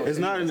don't. It's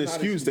not an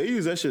excuse. They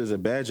use that shit as a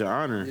badge of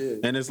honor,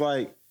 and it's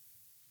like,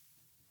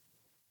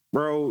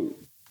 bro.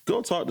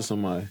 Go talk to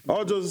somebody.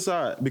 All jokes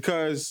aside,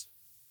 because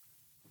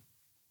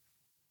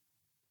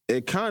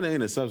it kind of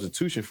ain't a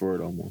substitution for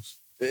it almost.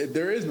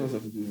 There is no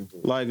substitution for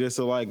it. Like, it's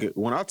like,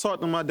 when I talk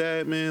to my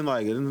dad, man,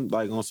 like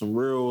on some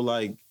real,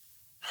 like,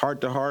 heart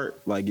to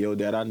heart, like, yo,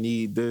 dad, I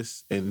need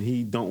this. And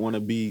he don't want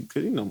to be,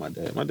 because you know my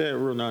dad. My dad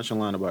real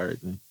nonchalant about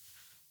everything.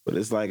 But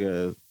it's like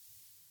that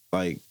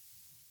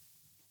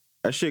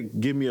shit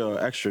give me an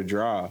extra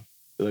drive.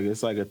 Like,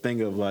 it's like a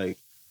thing of, like,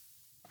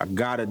 I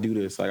gotta do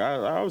this. Like,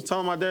 I was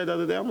telling my dad the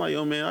other day, I'm like,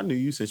 yo, man, I knew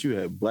you since you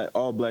had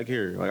all black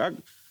hair. Like,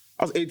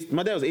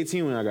 my dad was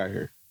 18 when I got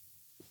here.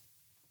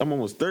 I'm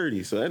almost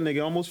 30, so that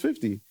nigga almost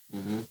 50.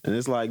 Mm-hmm. And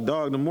it's like,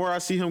 dog, the more I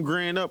see him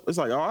growing up, it's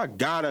like, oh, I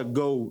gotta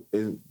go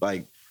and,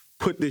 like,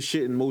 put this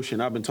shit in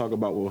motion I've been talking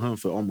about with him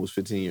for almost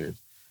 15 years.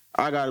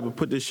 I gotta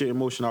put this shit in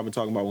motion I've been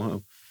talking about with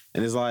him.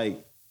 And it's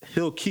like,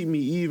 he'll keep me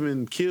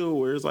even killed,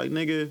 where it's like,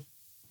 nigga,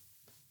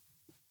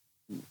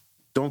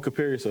 don't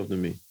compare yourself to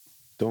me.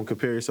 Don't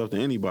compare yourself to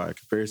anybody.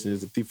 Comparison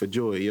is the thief of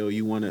joy. Yo,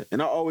 you want to...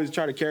 And I always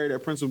try to carry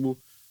that principle,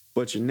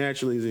 but you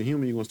naturally, as a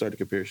human, you're going to start to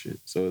compare shit.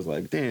 So it's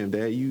like, damn,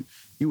 dad, you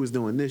was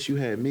doing this, you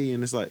had me.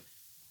 And it's like,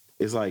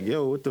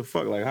 yo, what the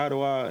fuck? Like, how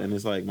do I... And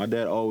it's like, my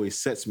dad always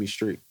sets me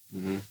straight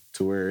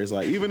to where it's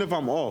like, even if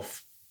I'm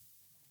off,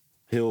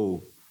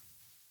 he'll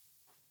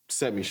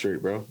set me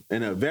straight, bro.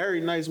 In a very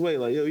nice way.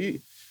 Like,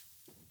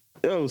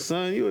 yo,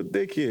 son, you a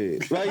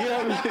dickhead. Like, you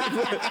know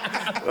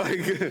what I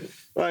mean? Like,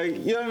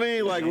 Like, you know what I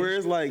mean? Like, where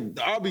it's like,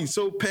 I'll be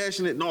so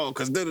passionate and all,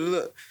 because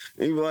da-da-da.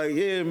 And you be like,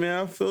 yeah,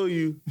 man, I feel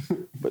you,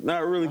 but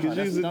not really,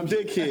 because you're a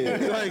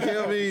dickhead. Like, you know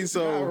what I mean?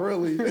 So, Not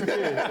really.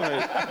 yeah,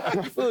 like,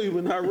 I feel you,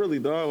 but not really,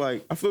 dog.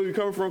 Like, I feel where you're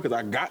coming from, because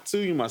I got to,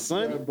 you my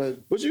son. Yeah,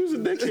 but you's a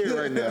dickhead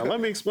right now. Let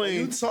me explain.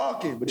 You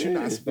talking, but you're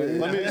not spitting.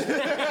 Let me,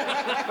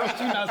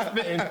 You're not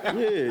spitting.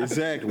 yeah,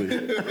 exactly.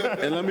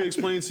 And let me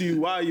explain to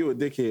you why you a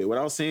dickhead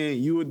without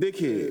saying you a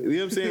dickhead. You know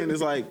what I'm saying?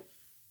 It's like,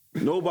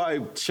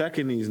 nobody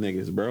checking these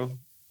niggas, bro.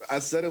 I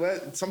said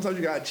it. Sometimes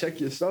you gotta check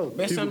yourself.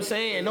 That's what I'm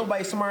saying.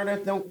 Nobody smart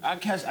enough. I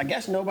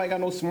guess nobody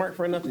got no smart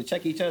for enough to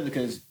check each other,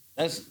 because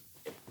that's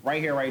right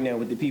here, right now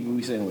with the people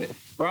we sitting with.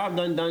 Bro, I've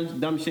done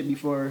dumb shit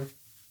before.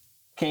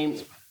 Came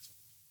to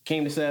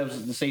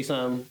Sebs to say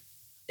something,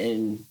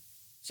 and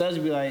Sebs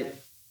would be like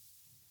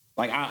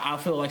I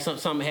feel like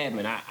something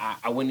happened.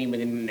 I wouldn't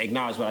even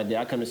acknowledge what I did.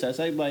 I come to Sebs,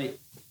 I'd be like,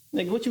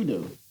 nigga, what you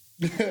do?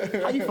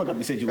 How you fuck up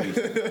the situation?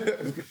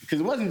 Because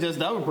it wasn't just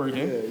the other person.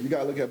 Yeah, you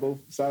gotta look at both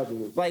sides of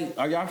it. Like,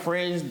 are y'all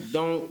friends?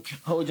 Don't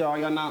hold y'all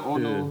not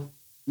on no.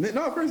 No,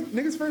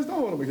 niggas friends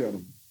don't want to look at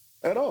them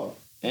at all.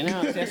 And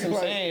now that's what I'm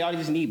saying. Y'all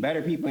just need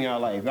better people in y'all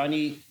life. Y'all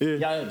need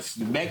y'all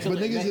back to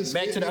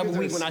the other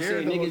week when I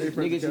said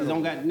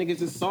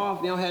niggas is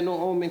soft. They don't have no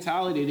own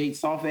mentality. They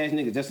soft ass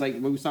niggas. Just like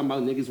we was talking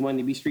about niggas wanting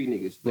to be street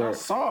niggas. Y'all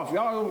soft.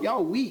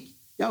 Y'all weak.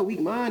 Y'all weak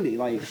minded.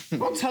 Like,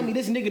 don't tell me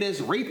this nigga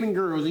that's raping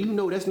girls and you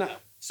know that's not.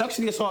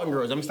 Sexually assaulting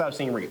girls. I'm gonna stop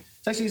saying rape.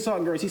 Sexually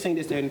assaulting girls. He's saying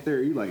this, that, and the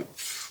third. You like,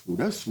 oh,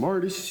 that's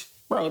smart as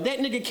bro. If that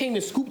nigga came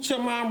to scoop your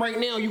mom right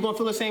now, you gonna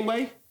feel the same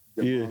way?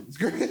 Yeah.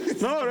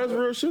 No, that's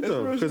real shit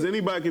though. Because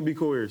anybody can be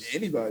coerced.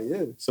 Anybody,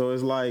 yeah. So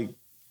it's like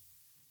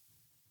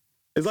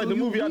the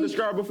movie I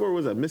described before.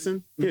 Was that Missing?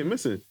 Mm-hmm. Yeah,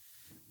 Missing.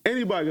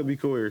 Anybody could be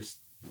coerced.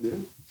 Yeah.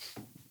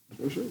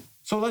 For sure.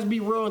 So let's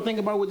be real and think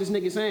about what this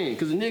nigga saying.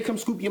 Because the nigga come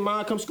scoop your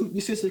mom, come scoop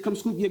your sister, come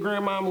scoop your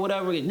grandma or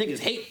whatever. Niggas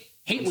hate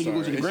when you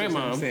go to the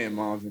grandma. I'm saying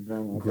moms and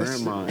grandmas.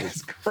 Grandma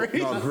is crazy.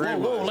 No,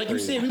 whoa, like you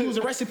said, we lose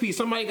a recipe.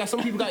 Some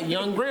people got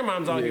young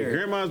grandmoms out here.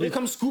 Grandmas they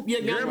come scoop your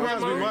young grandma.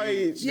 Grandmas be my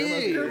age.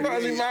 Yeah.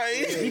 Grandmas be my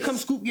age. You come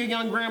scoop your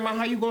young grandma.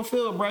 How you gonna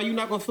feel, bro? You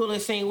not gonna feel the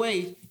same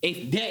way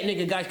if that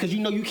nigga got, because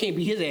you know you can't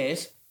be his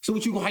ass. So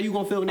how you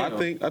gonna feel now?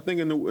 I think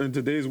in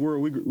today's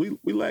world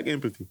we lack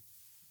empathy.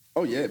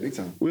 Oh yeah, big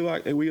time. We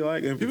lack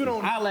empathy.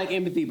 I lack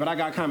empathy, but I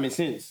got common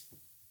sense.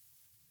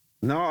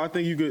 No, I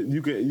think you could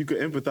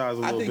empathize a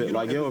little bit.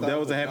 Like, yo, if that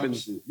was to happen,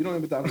 you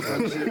don't empathize with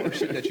some shit or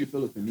shit that you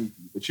feel is beneath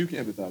you, but you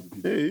can empathize with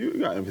people. Yeah, you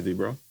got empathy,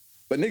 bro.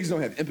 But niggas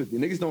don't have empathy.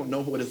 Niggas don't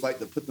know what it's like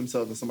to put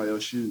themselves in somebody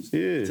else's shoes.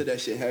 Yeah. Till that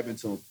shit happened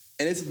to them.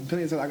 And it's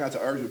plenty of times I got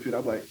to argue with people.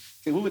 I'm like,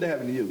 hey, what would that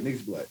happen to you?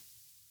 Niggas be like,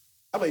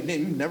 I'm like, damn,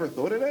 you never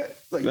thought of that?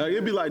 Like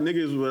it'd be like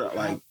niggas with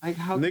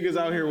niggas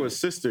out here with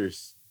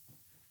sisters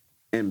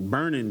and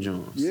burning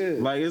joints. Yeah.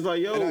 Like, it's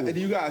like, yo. And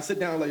you gotta sit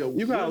down like, yo,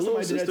 you got a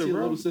little sister,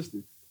 bro. Little sister.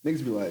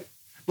 Niggas be like,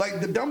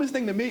 the dumbest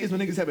thing to me is when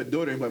niggas have a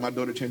daughter and be like, my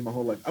daughter changed my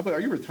whole life. I'm like, are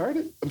you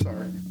retarded? I'm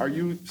sorry. Are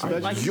you special?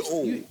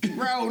 Like,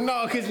 bro,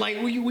 no, because like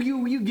when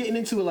you getting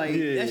into it, like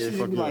that shit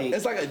be like,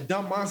 it's like a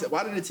dumb mindset.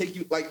 Why did it take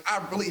you? Like,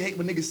 I really hate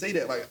when niggas say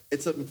that. Like,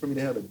 it took for me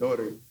to have a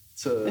daughter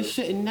to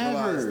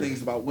realize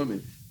things about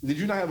women. Did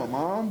you not have a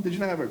mom? Did you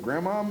not have a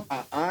grandma?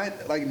 An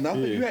aunt? Like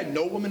nothing. Yeah. You had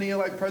no woman in your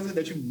life present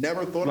that you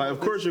never thought. Like, of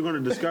course, you're going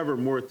to discover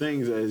more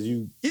things as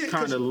you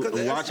kind of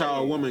watch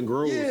how a woman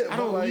grows. Yeah, I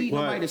don't need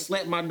nobody to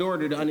slap my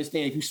daughter to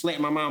understand. If you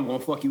slap my mom, I'm gonna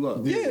fuck you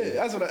up.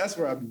 Yeah, that's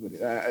where I be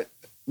with it.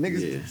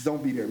 Niggas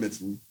don't be there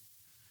mentally.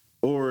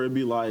 Or it'd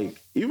be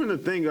like, even the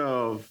thing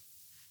of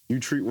you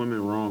treat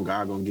women wrong,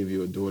 God gonna give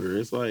you a daughter.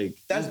 It's like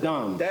that's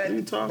dumb.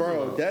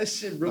 That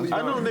shit really.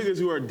 I know niggas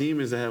who are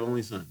demons that have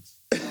only sons.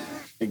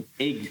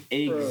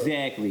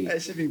 Exactly. That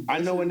should be. I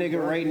know a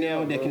nigga right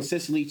now that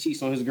consistently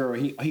cheats on his girl.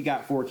 He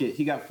got 4 kids.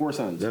 He got 4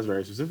 sons. That's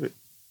very specific.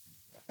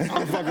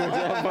 I'm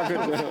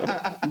fucking with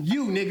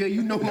you, nigga.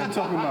 You know what I'm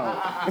talking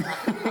about.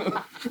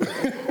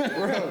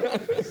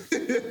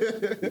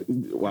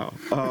 Wow.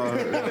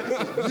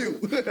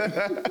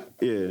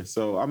 Yeah.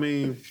 So I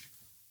mean,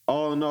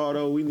 all in all,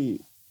 though, we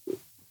need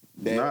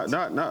not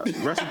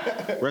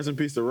rest in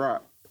peace to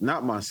Rock.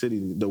 Not my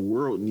city. The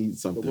world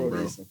needs something,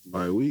 bro.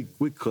 All right,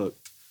 we cooked.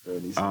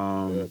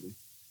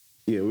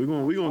 Yeah, we're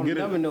gonna get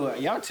it. Never know.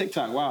 Y'all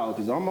TikTok wild,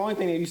 because the only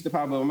thing that used to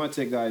pop up on my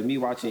TikTok is me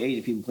watching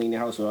Asian people clean their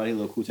house with all these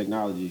little cool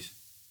technologies.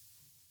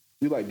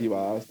 You like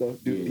DIY stuff?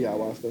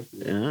 DIY stuff?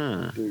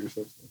 Yeah. Do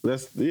yourself stuff.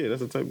 That's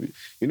the type of,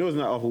 you know, it's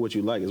not off of what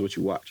you like, it's what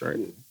you watch, right?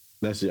 Yeah.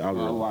 That's your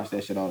algorithm. I watch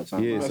that shit all the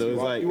time. Yeah, so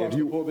it's like if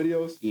you watch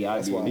videos. Yeah,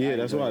 that's why. Yeah,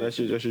 that's why. That's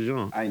your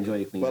genre. I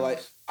enjoy it clean. But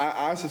like,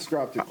 I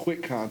subscribe to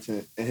quick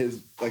content, and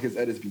his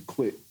edits be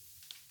quick.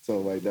 So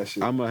like that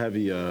shit. I'm a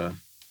heavy.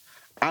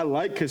 I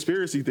like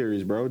conspiracy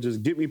theories, bro.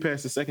 Just get me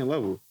past the second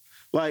level.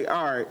 Like,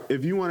 all right,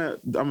 if you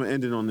want to, I'm gonna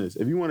end it on this.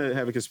 If you want to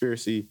have a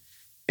conspiracy,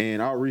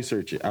 and I'll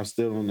research it. I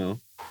still don't know.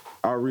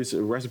 I'll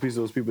research recipes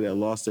of those people that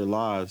lost their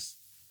lives,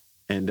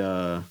 and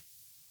the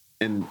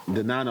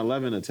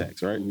 9/11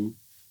 attacks, right? Mm-hmm.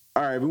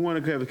 All right, if we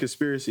want to have a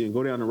conspiracy and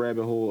go down the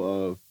rabbit hole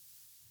of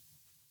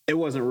it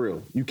wasn't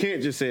real. You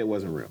can't just say it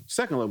wasn't real.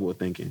 Second level of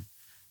thinking,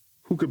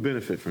 who could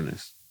benefit from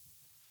this?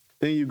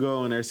 Then you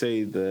go and they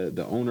say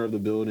the owner of the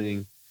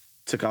building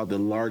took out the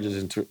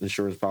largest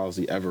insurance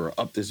policy ever, or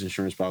upped this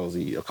insurance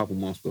policy a couple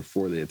months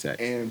before the attack.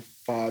 And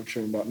 $9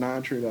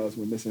 trillion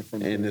went missing from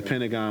the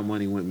Pentagon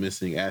money went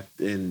missing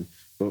in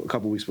a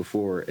couple weeks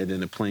before, and then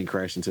the plane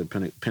crashed into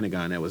the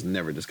Pentagon that was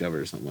never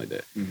discovered or something like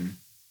that. Mm-hmm.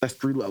 That's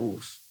 3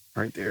 levels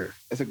right there.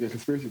 That's a good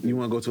conspiracy theory. You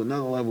want to go to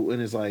another level,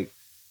 and it's like,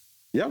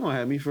 y'all gonna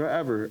have me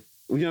forever.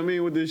 You know what I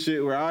mean? With this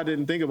shit, where I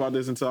didn't think about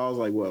this until I was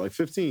like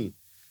 15.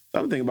 So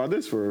I've been thinking about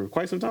this for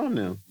quite some time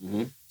now.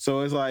 Mm-hmm.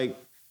 So it's like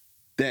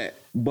that.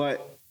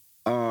 But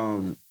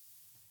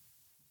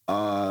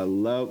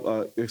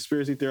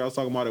conspiracy theory I was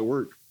talking about at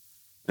work,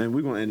 and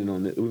we're gonna end it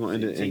on it. We're gonna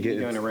end it and get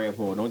down the rabbit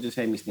hole. Don't just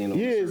have me stand on.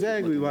 Yeah,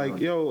 exactly. Like,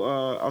 yo,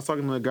 I was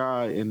talking to a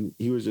guy, and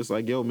he was just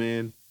like, yo,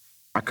 man,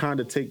 I kind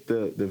of take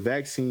the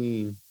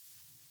vaccine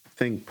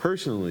thing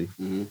personally.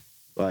 Mm-hmm.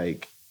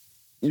 Like,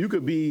 you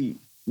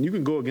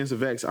can go against the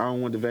vaccine. I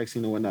don't want the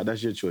vaccine or whatnot.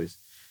 That's your choice.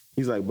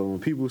 He's like, but when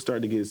people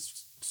start to get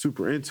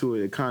super into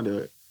it,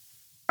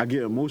 I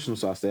get emotional,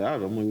 so I stay out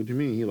of it. I'm like, what do you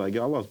mean? He's like,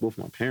 yo, I lost both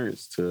my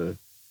parents to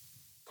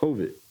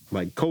COVID.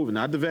 Like, COVID,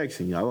 not the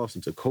vaccine. I lost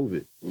them to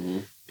COVID. Mm-hmm.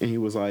 And he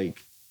was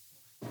like,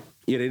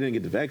 yeah, they didn't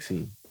get the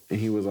vaccine. And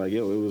he was like,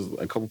 yo, it was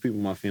a couple people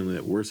in my family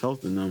that worse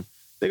health than them.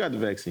 They got the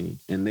vaccine,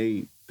 and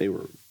they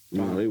were,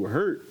 they were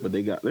hurt, but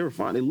they were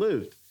fine. They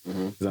lived.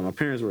 Because my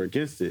parents were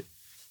against it.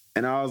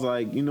 And I was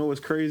like, you know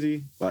what's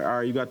crazy? Like, all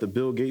right, you got the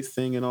Bill Gates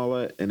thing and all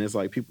that. And it's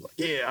like, people like,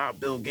 yeah,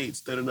 Bill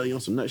Gates, you know,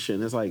 some nut shit.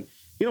 And it's like,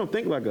 you don't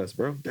think like us,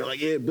 bro. They're like,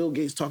 yeah, Bill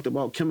Gates talked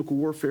about chemical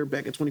warfare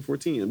back in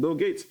 2014. And Bill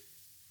Gates,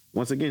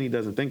 once again, he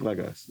doesn't think like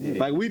us. Yeah.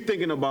 Like, we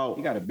thinking about...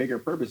 He got a bigger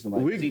purpose in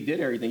life. He did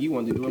everything. You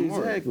wanted to do it more.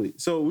 Exactly.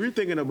 So we're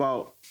thinking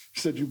about...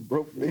 You said you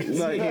broke niggas.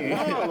 Like,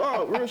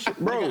 oh, real shit,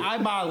 bro. Like, I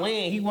buy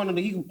land.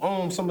 He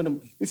owned some of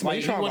them.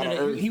 Like, he one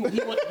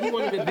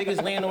of the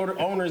biggest land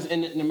owners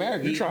in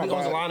America. He owns a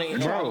lot of... You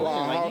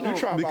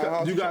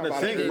got to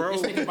think, bro.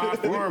 This nigga buy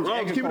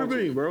farms, Keep it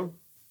green, bro.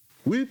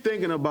 We're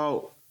thinking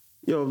about...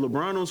 Yo, if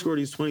LeBron don't score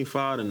these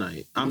 25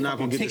 tonight, I'm not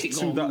going to get this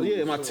 $2,000.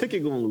 Yeah, my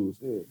ticket going to lose.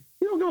 Yeah.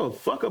 You don't give a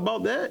fuck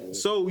about that. Yeah.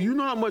 So you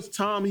know how much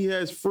time he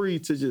has free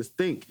to just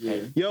think.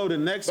 Yeah. Yo, the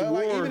next war.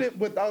 Like, even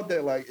without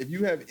that, like, if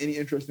you have any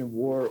interest in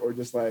war or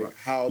just like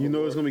how you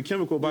know it's going to be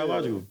chemical,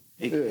 biological.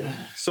 Yeah.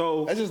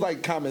 So that's just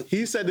like comment.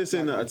 He said this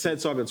in a TED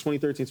Talk in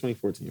 2013,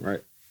 2014,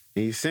 right?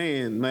 And he's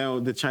saying now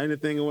the China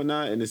thing and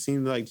whatnot, and it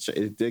seemed like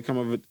it did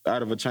come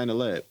out of a China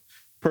lab,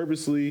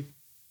 purposely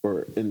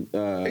or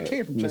it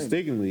came from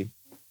mistakenly. China.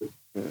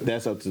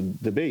 That's up to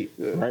debate,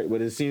 right?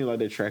 But it seems like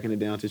they're tracking it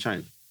down to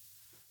China.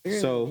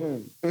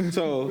 So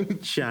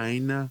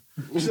China.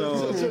 They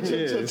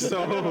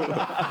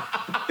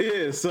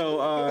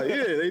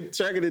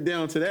tracking it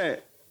down to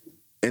that,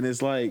 and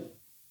it's like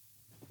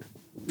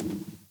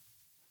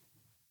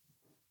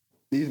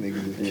these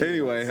niggas.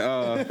 Anyway,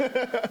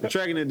 we're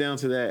tracking it down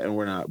to that, and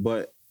we're not.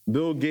 But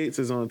Bill Gates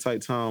is on a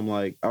tight time.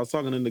 Like, I was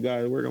talking to the guy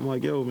at work. I'm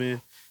like, yo,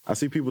 man, I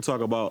see people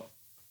talk about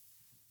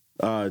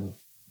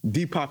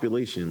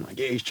depopulation. Like,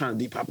 yeah, he's trying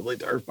to depopulate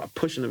the earth by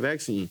pushing the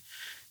vaccine.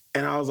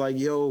 And I was like,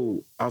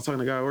 yo, I was talking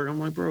to the guy at work. I'm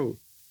like, bro,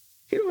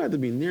 he don't have to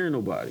be near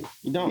nobody.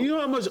 You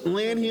know how much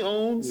land he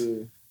owns?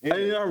 Yeah.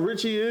 And you know how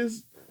rich he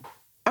is?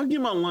 I'd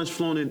get my lunch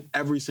flown in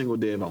every single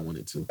day if I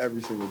wanted to.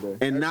 Every single day.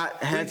 And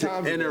not have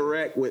to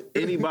interact with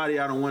anybody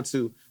I don't want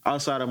to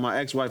outside of my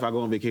ex-wife I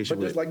go on vacation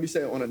with. But just like you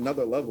said, on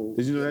another level.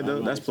 Did you know that,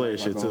 though? That's player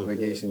shit, too.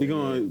 He used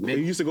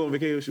to go on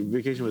vacation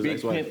with his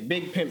ex-wife.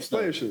 Big pimp stuff.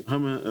 Player shit. You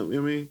know what I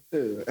mean?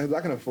 Yeah,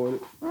 I can afford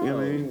it. You know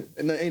what I mean?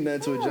 And there ain't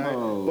nothing to a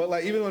giant. But,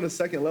 like, even on the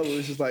second level,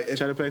 it's just like...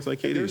 Chatterpacks like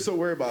Katie. They're so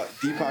worried about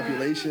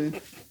depopulation...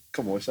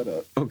 Come on, shut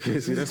up.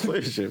 Okay, see, that's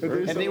player shit, bro.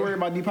 If they worry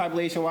about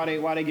depopulation, why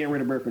they getting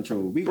rid of birth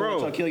control? We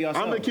gonna kill y'all.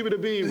 I'm gonna keep it a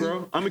bean,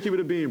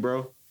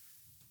 bro.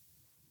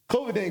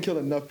 COVID didn't kill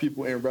enough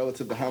people in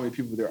relative to how many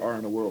people there are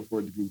in the world for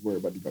it to be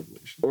worried about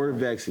depopulation. Or the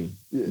vaccine.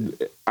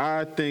 Yeah.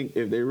 I think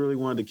if they really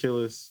wanted to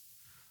kill us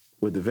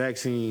with the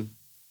vaccine,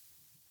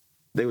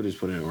 they would just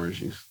put it in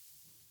orange juice.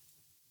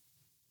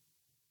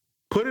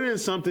 Put it in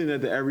something that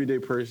the everyday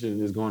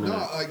person is going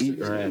to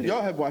eat or have.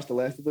 Y'all have watched The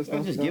Last of Us?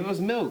 Just give us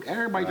milk.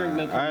 Everybody drink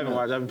milk. I haven't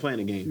watched. I've been playing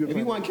the game. If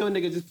you want to kill a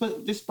nigga,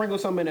 just sprinkle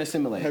something in that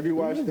similar. Have you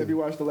watched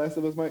The Last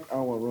of Us, Mike? I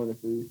don't want to ruin it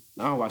for you.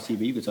 I don't watch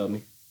TV. You can tell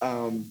me.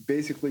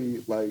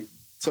 Basically, like,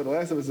 so The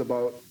Last of Us is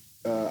about,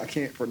 I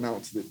can't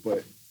pronounce it,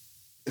 but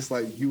it's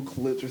like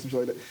eucalyptus or something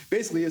like that.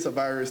 Basically, it's a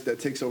virus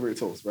that takes over your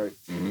toast, right?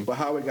 Mm-hmm. But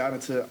how it got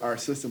into our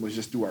system was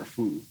just through our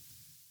food.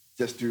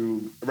 Just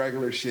do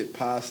regular shit,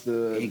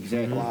 pasta,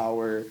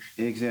 flour.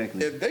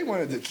 Exactly. If they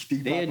wanted to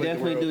depopulate they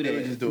definitely do that. They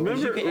would just do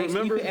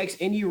it. You can ask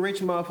any rich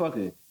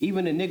motherfucker,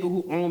 even the nigga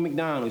who owns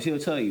McDonald's, he'll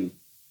tell you,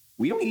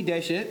 we don't eat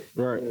that shit.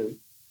 Right.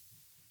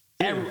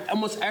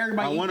 Almost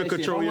everybody. I want to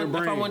control your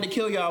brain. If I wanted to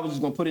kill y'all, I was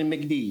just gonna put it in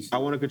McD's. I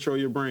want to control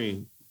your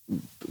brain.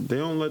 They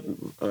don't let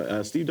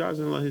Steve Jobs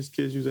didn't let his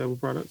kids use Apple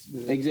products.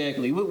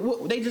 Exactly.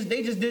 They just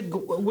did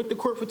with the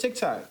court for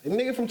TikTok. The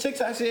nigga from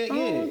TikTok said,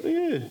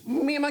 yeah.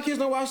 Me and my kids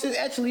don't watch this.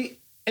 Actually,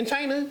 in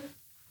China,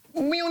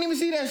 We don't even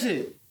see that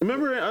shit.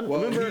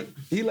 Remember,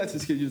 he lets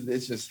his kids use it.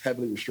 It's just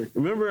heavily restricted.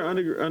 remember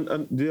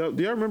do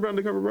y'all remember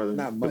Undercover Brother?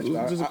 Not much.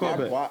 Just a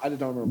callback. I just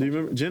don't remember. Do you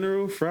remember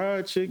General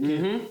Fried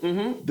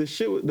Chicken? The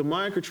shit, the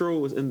mind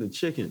control was in the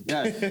chicken.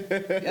 Yes.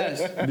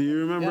 Yes. Do you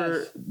remember?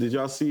 Yes. Did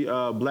y'all see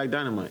Black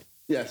Dynamite?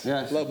 Yes.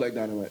 Love Black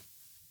Dynamite.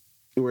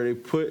 Where they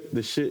put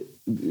the shit,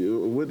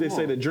 what they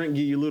say, the drink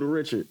give you Little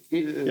Richard.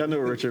 Y'all know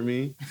what Richard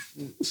mean.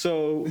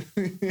 So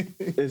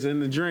it's in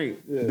the drink.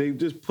 Yeah. They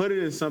just put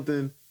it in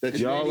something that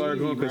y'all are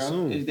going to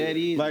consume. It's that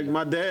easy. Like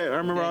my dad, I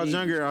remember I was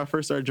younger, I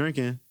first started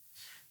drinking,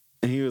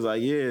 and he was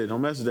like, yeah,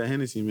 don't mess with that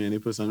Hennessy, man. They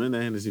put something in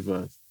that Hennessy for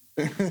us.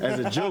 As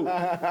a joke.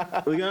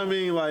 You know what I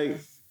mean? Like,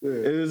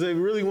 if they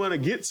really want to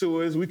get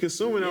to us, we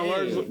consume it on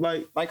large,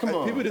 like come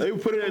on. People they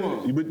put it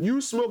in, but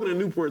you smoking a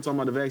Newport talking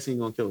about the vaccine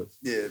gonna kill us.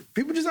 Yeah,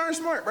 people just aren't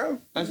smart, bro.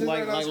 That's Just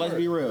like not let's smart.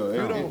 be real.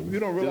 You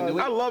don't realize.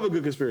 I love a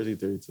good conspiracy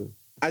theory too.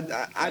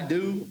 I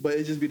do, but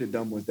it just be the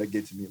dumb ones that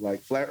get to me. Like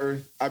Flat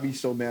Earth, I be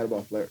so mad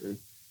about Flat Earth.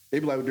 They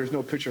be like, "There's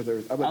no picture of the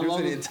Earth." I'm like, "There's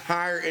an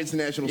entire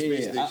international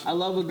space station." I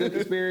love a good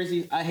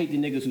conspiracy. I hate the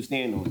niggas who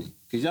stand on it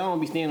because y'all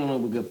don't be standing on it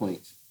with good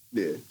points.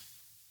 Yeah,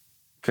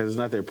 Because it's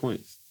not their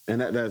points, and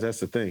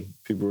that's the thing.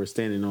 People are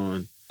standing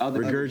on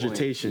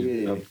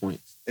regurgitation of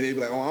points. and they be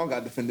like, "Oh, I don't got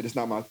to defend it. It's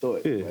not my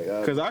thought."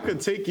 Yeah, because I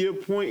could take your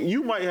point.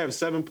 You might have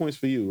 7 points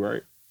for you,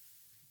 right?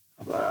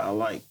 I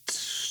like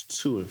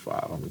 2 and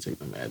 5. I'm gonna take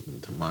them adding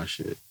to my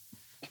shit,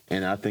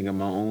 and I think of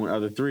my own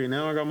other 3, and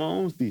now I got my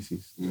own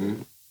thesis.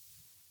 Mm-hmm.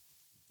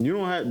 You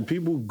don't have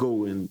people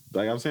go and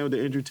like I'm saying with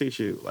the Andrew Tate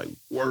shit, like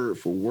word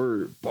for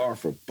word, bar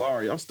for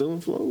bar. Y'all stealing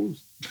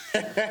flows.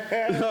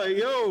 Like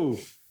yo,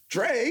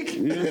 Drake.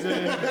 you know what I'm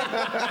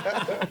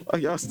saying?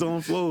 Like y'all stealing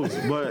flows,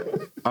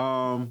 but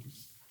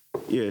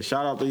yeah,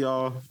 shout out to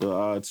y'all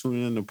for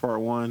tuning in to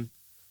part 1.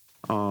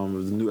 It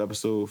was a new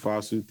episode,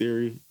 5 Suit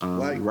Theory.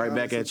 Right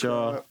back at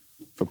y'all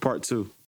for part 2.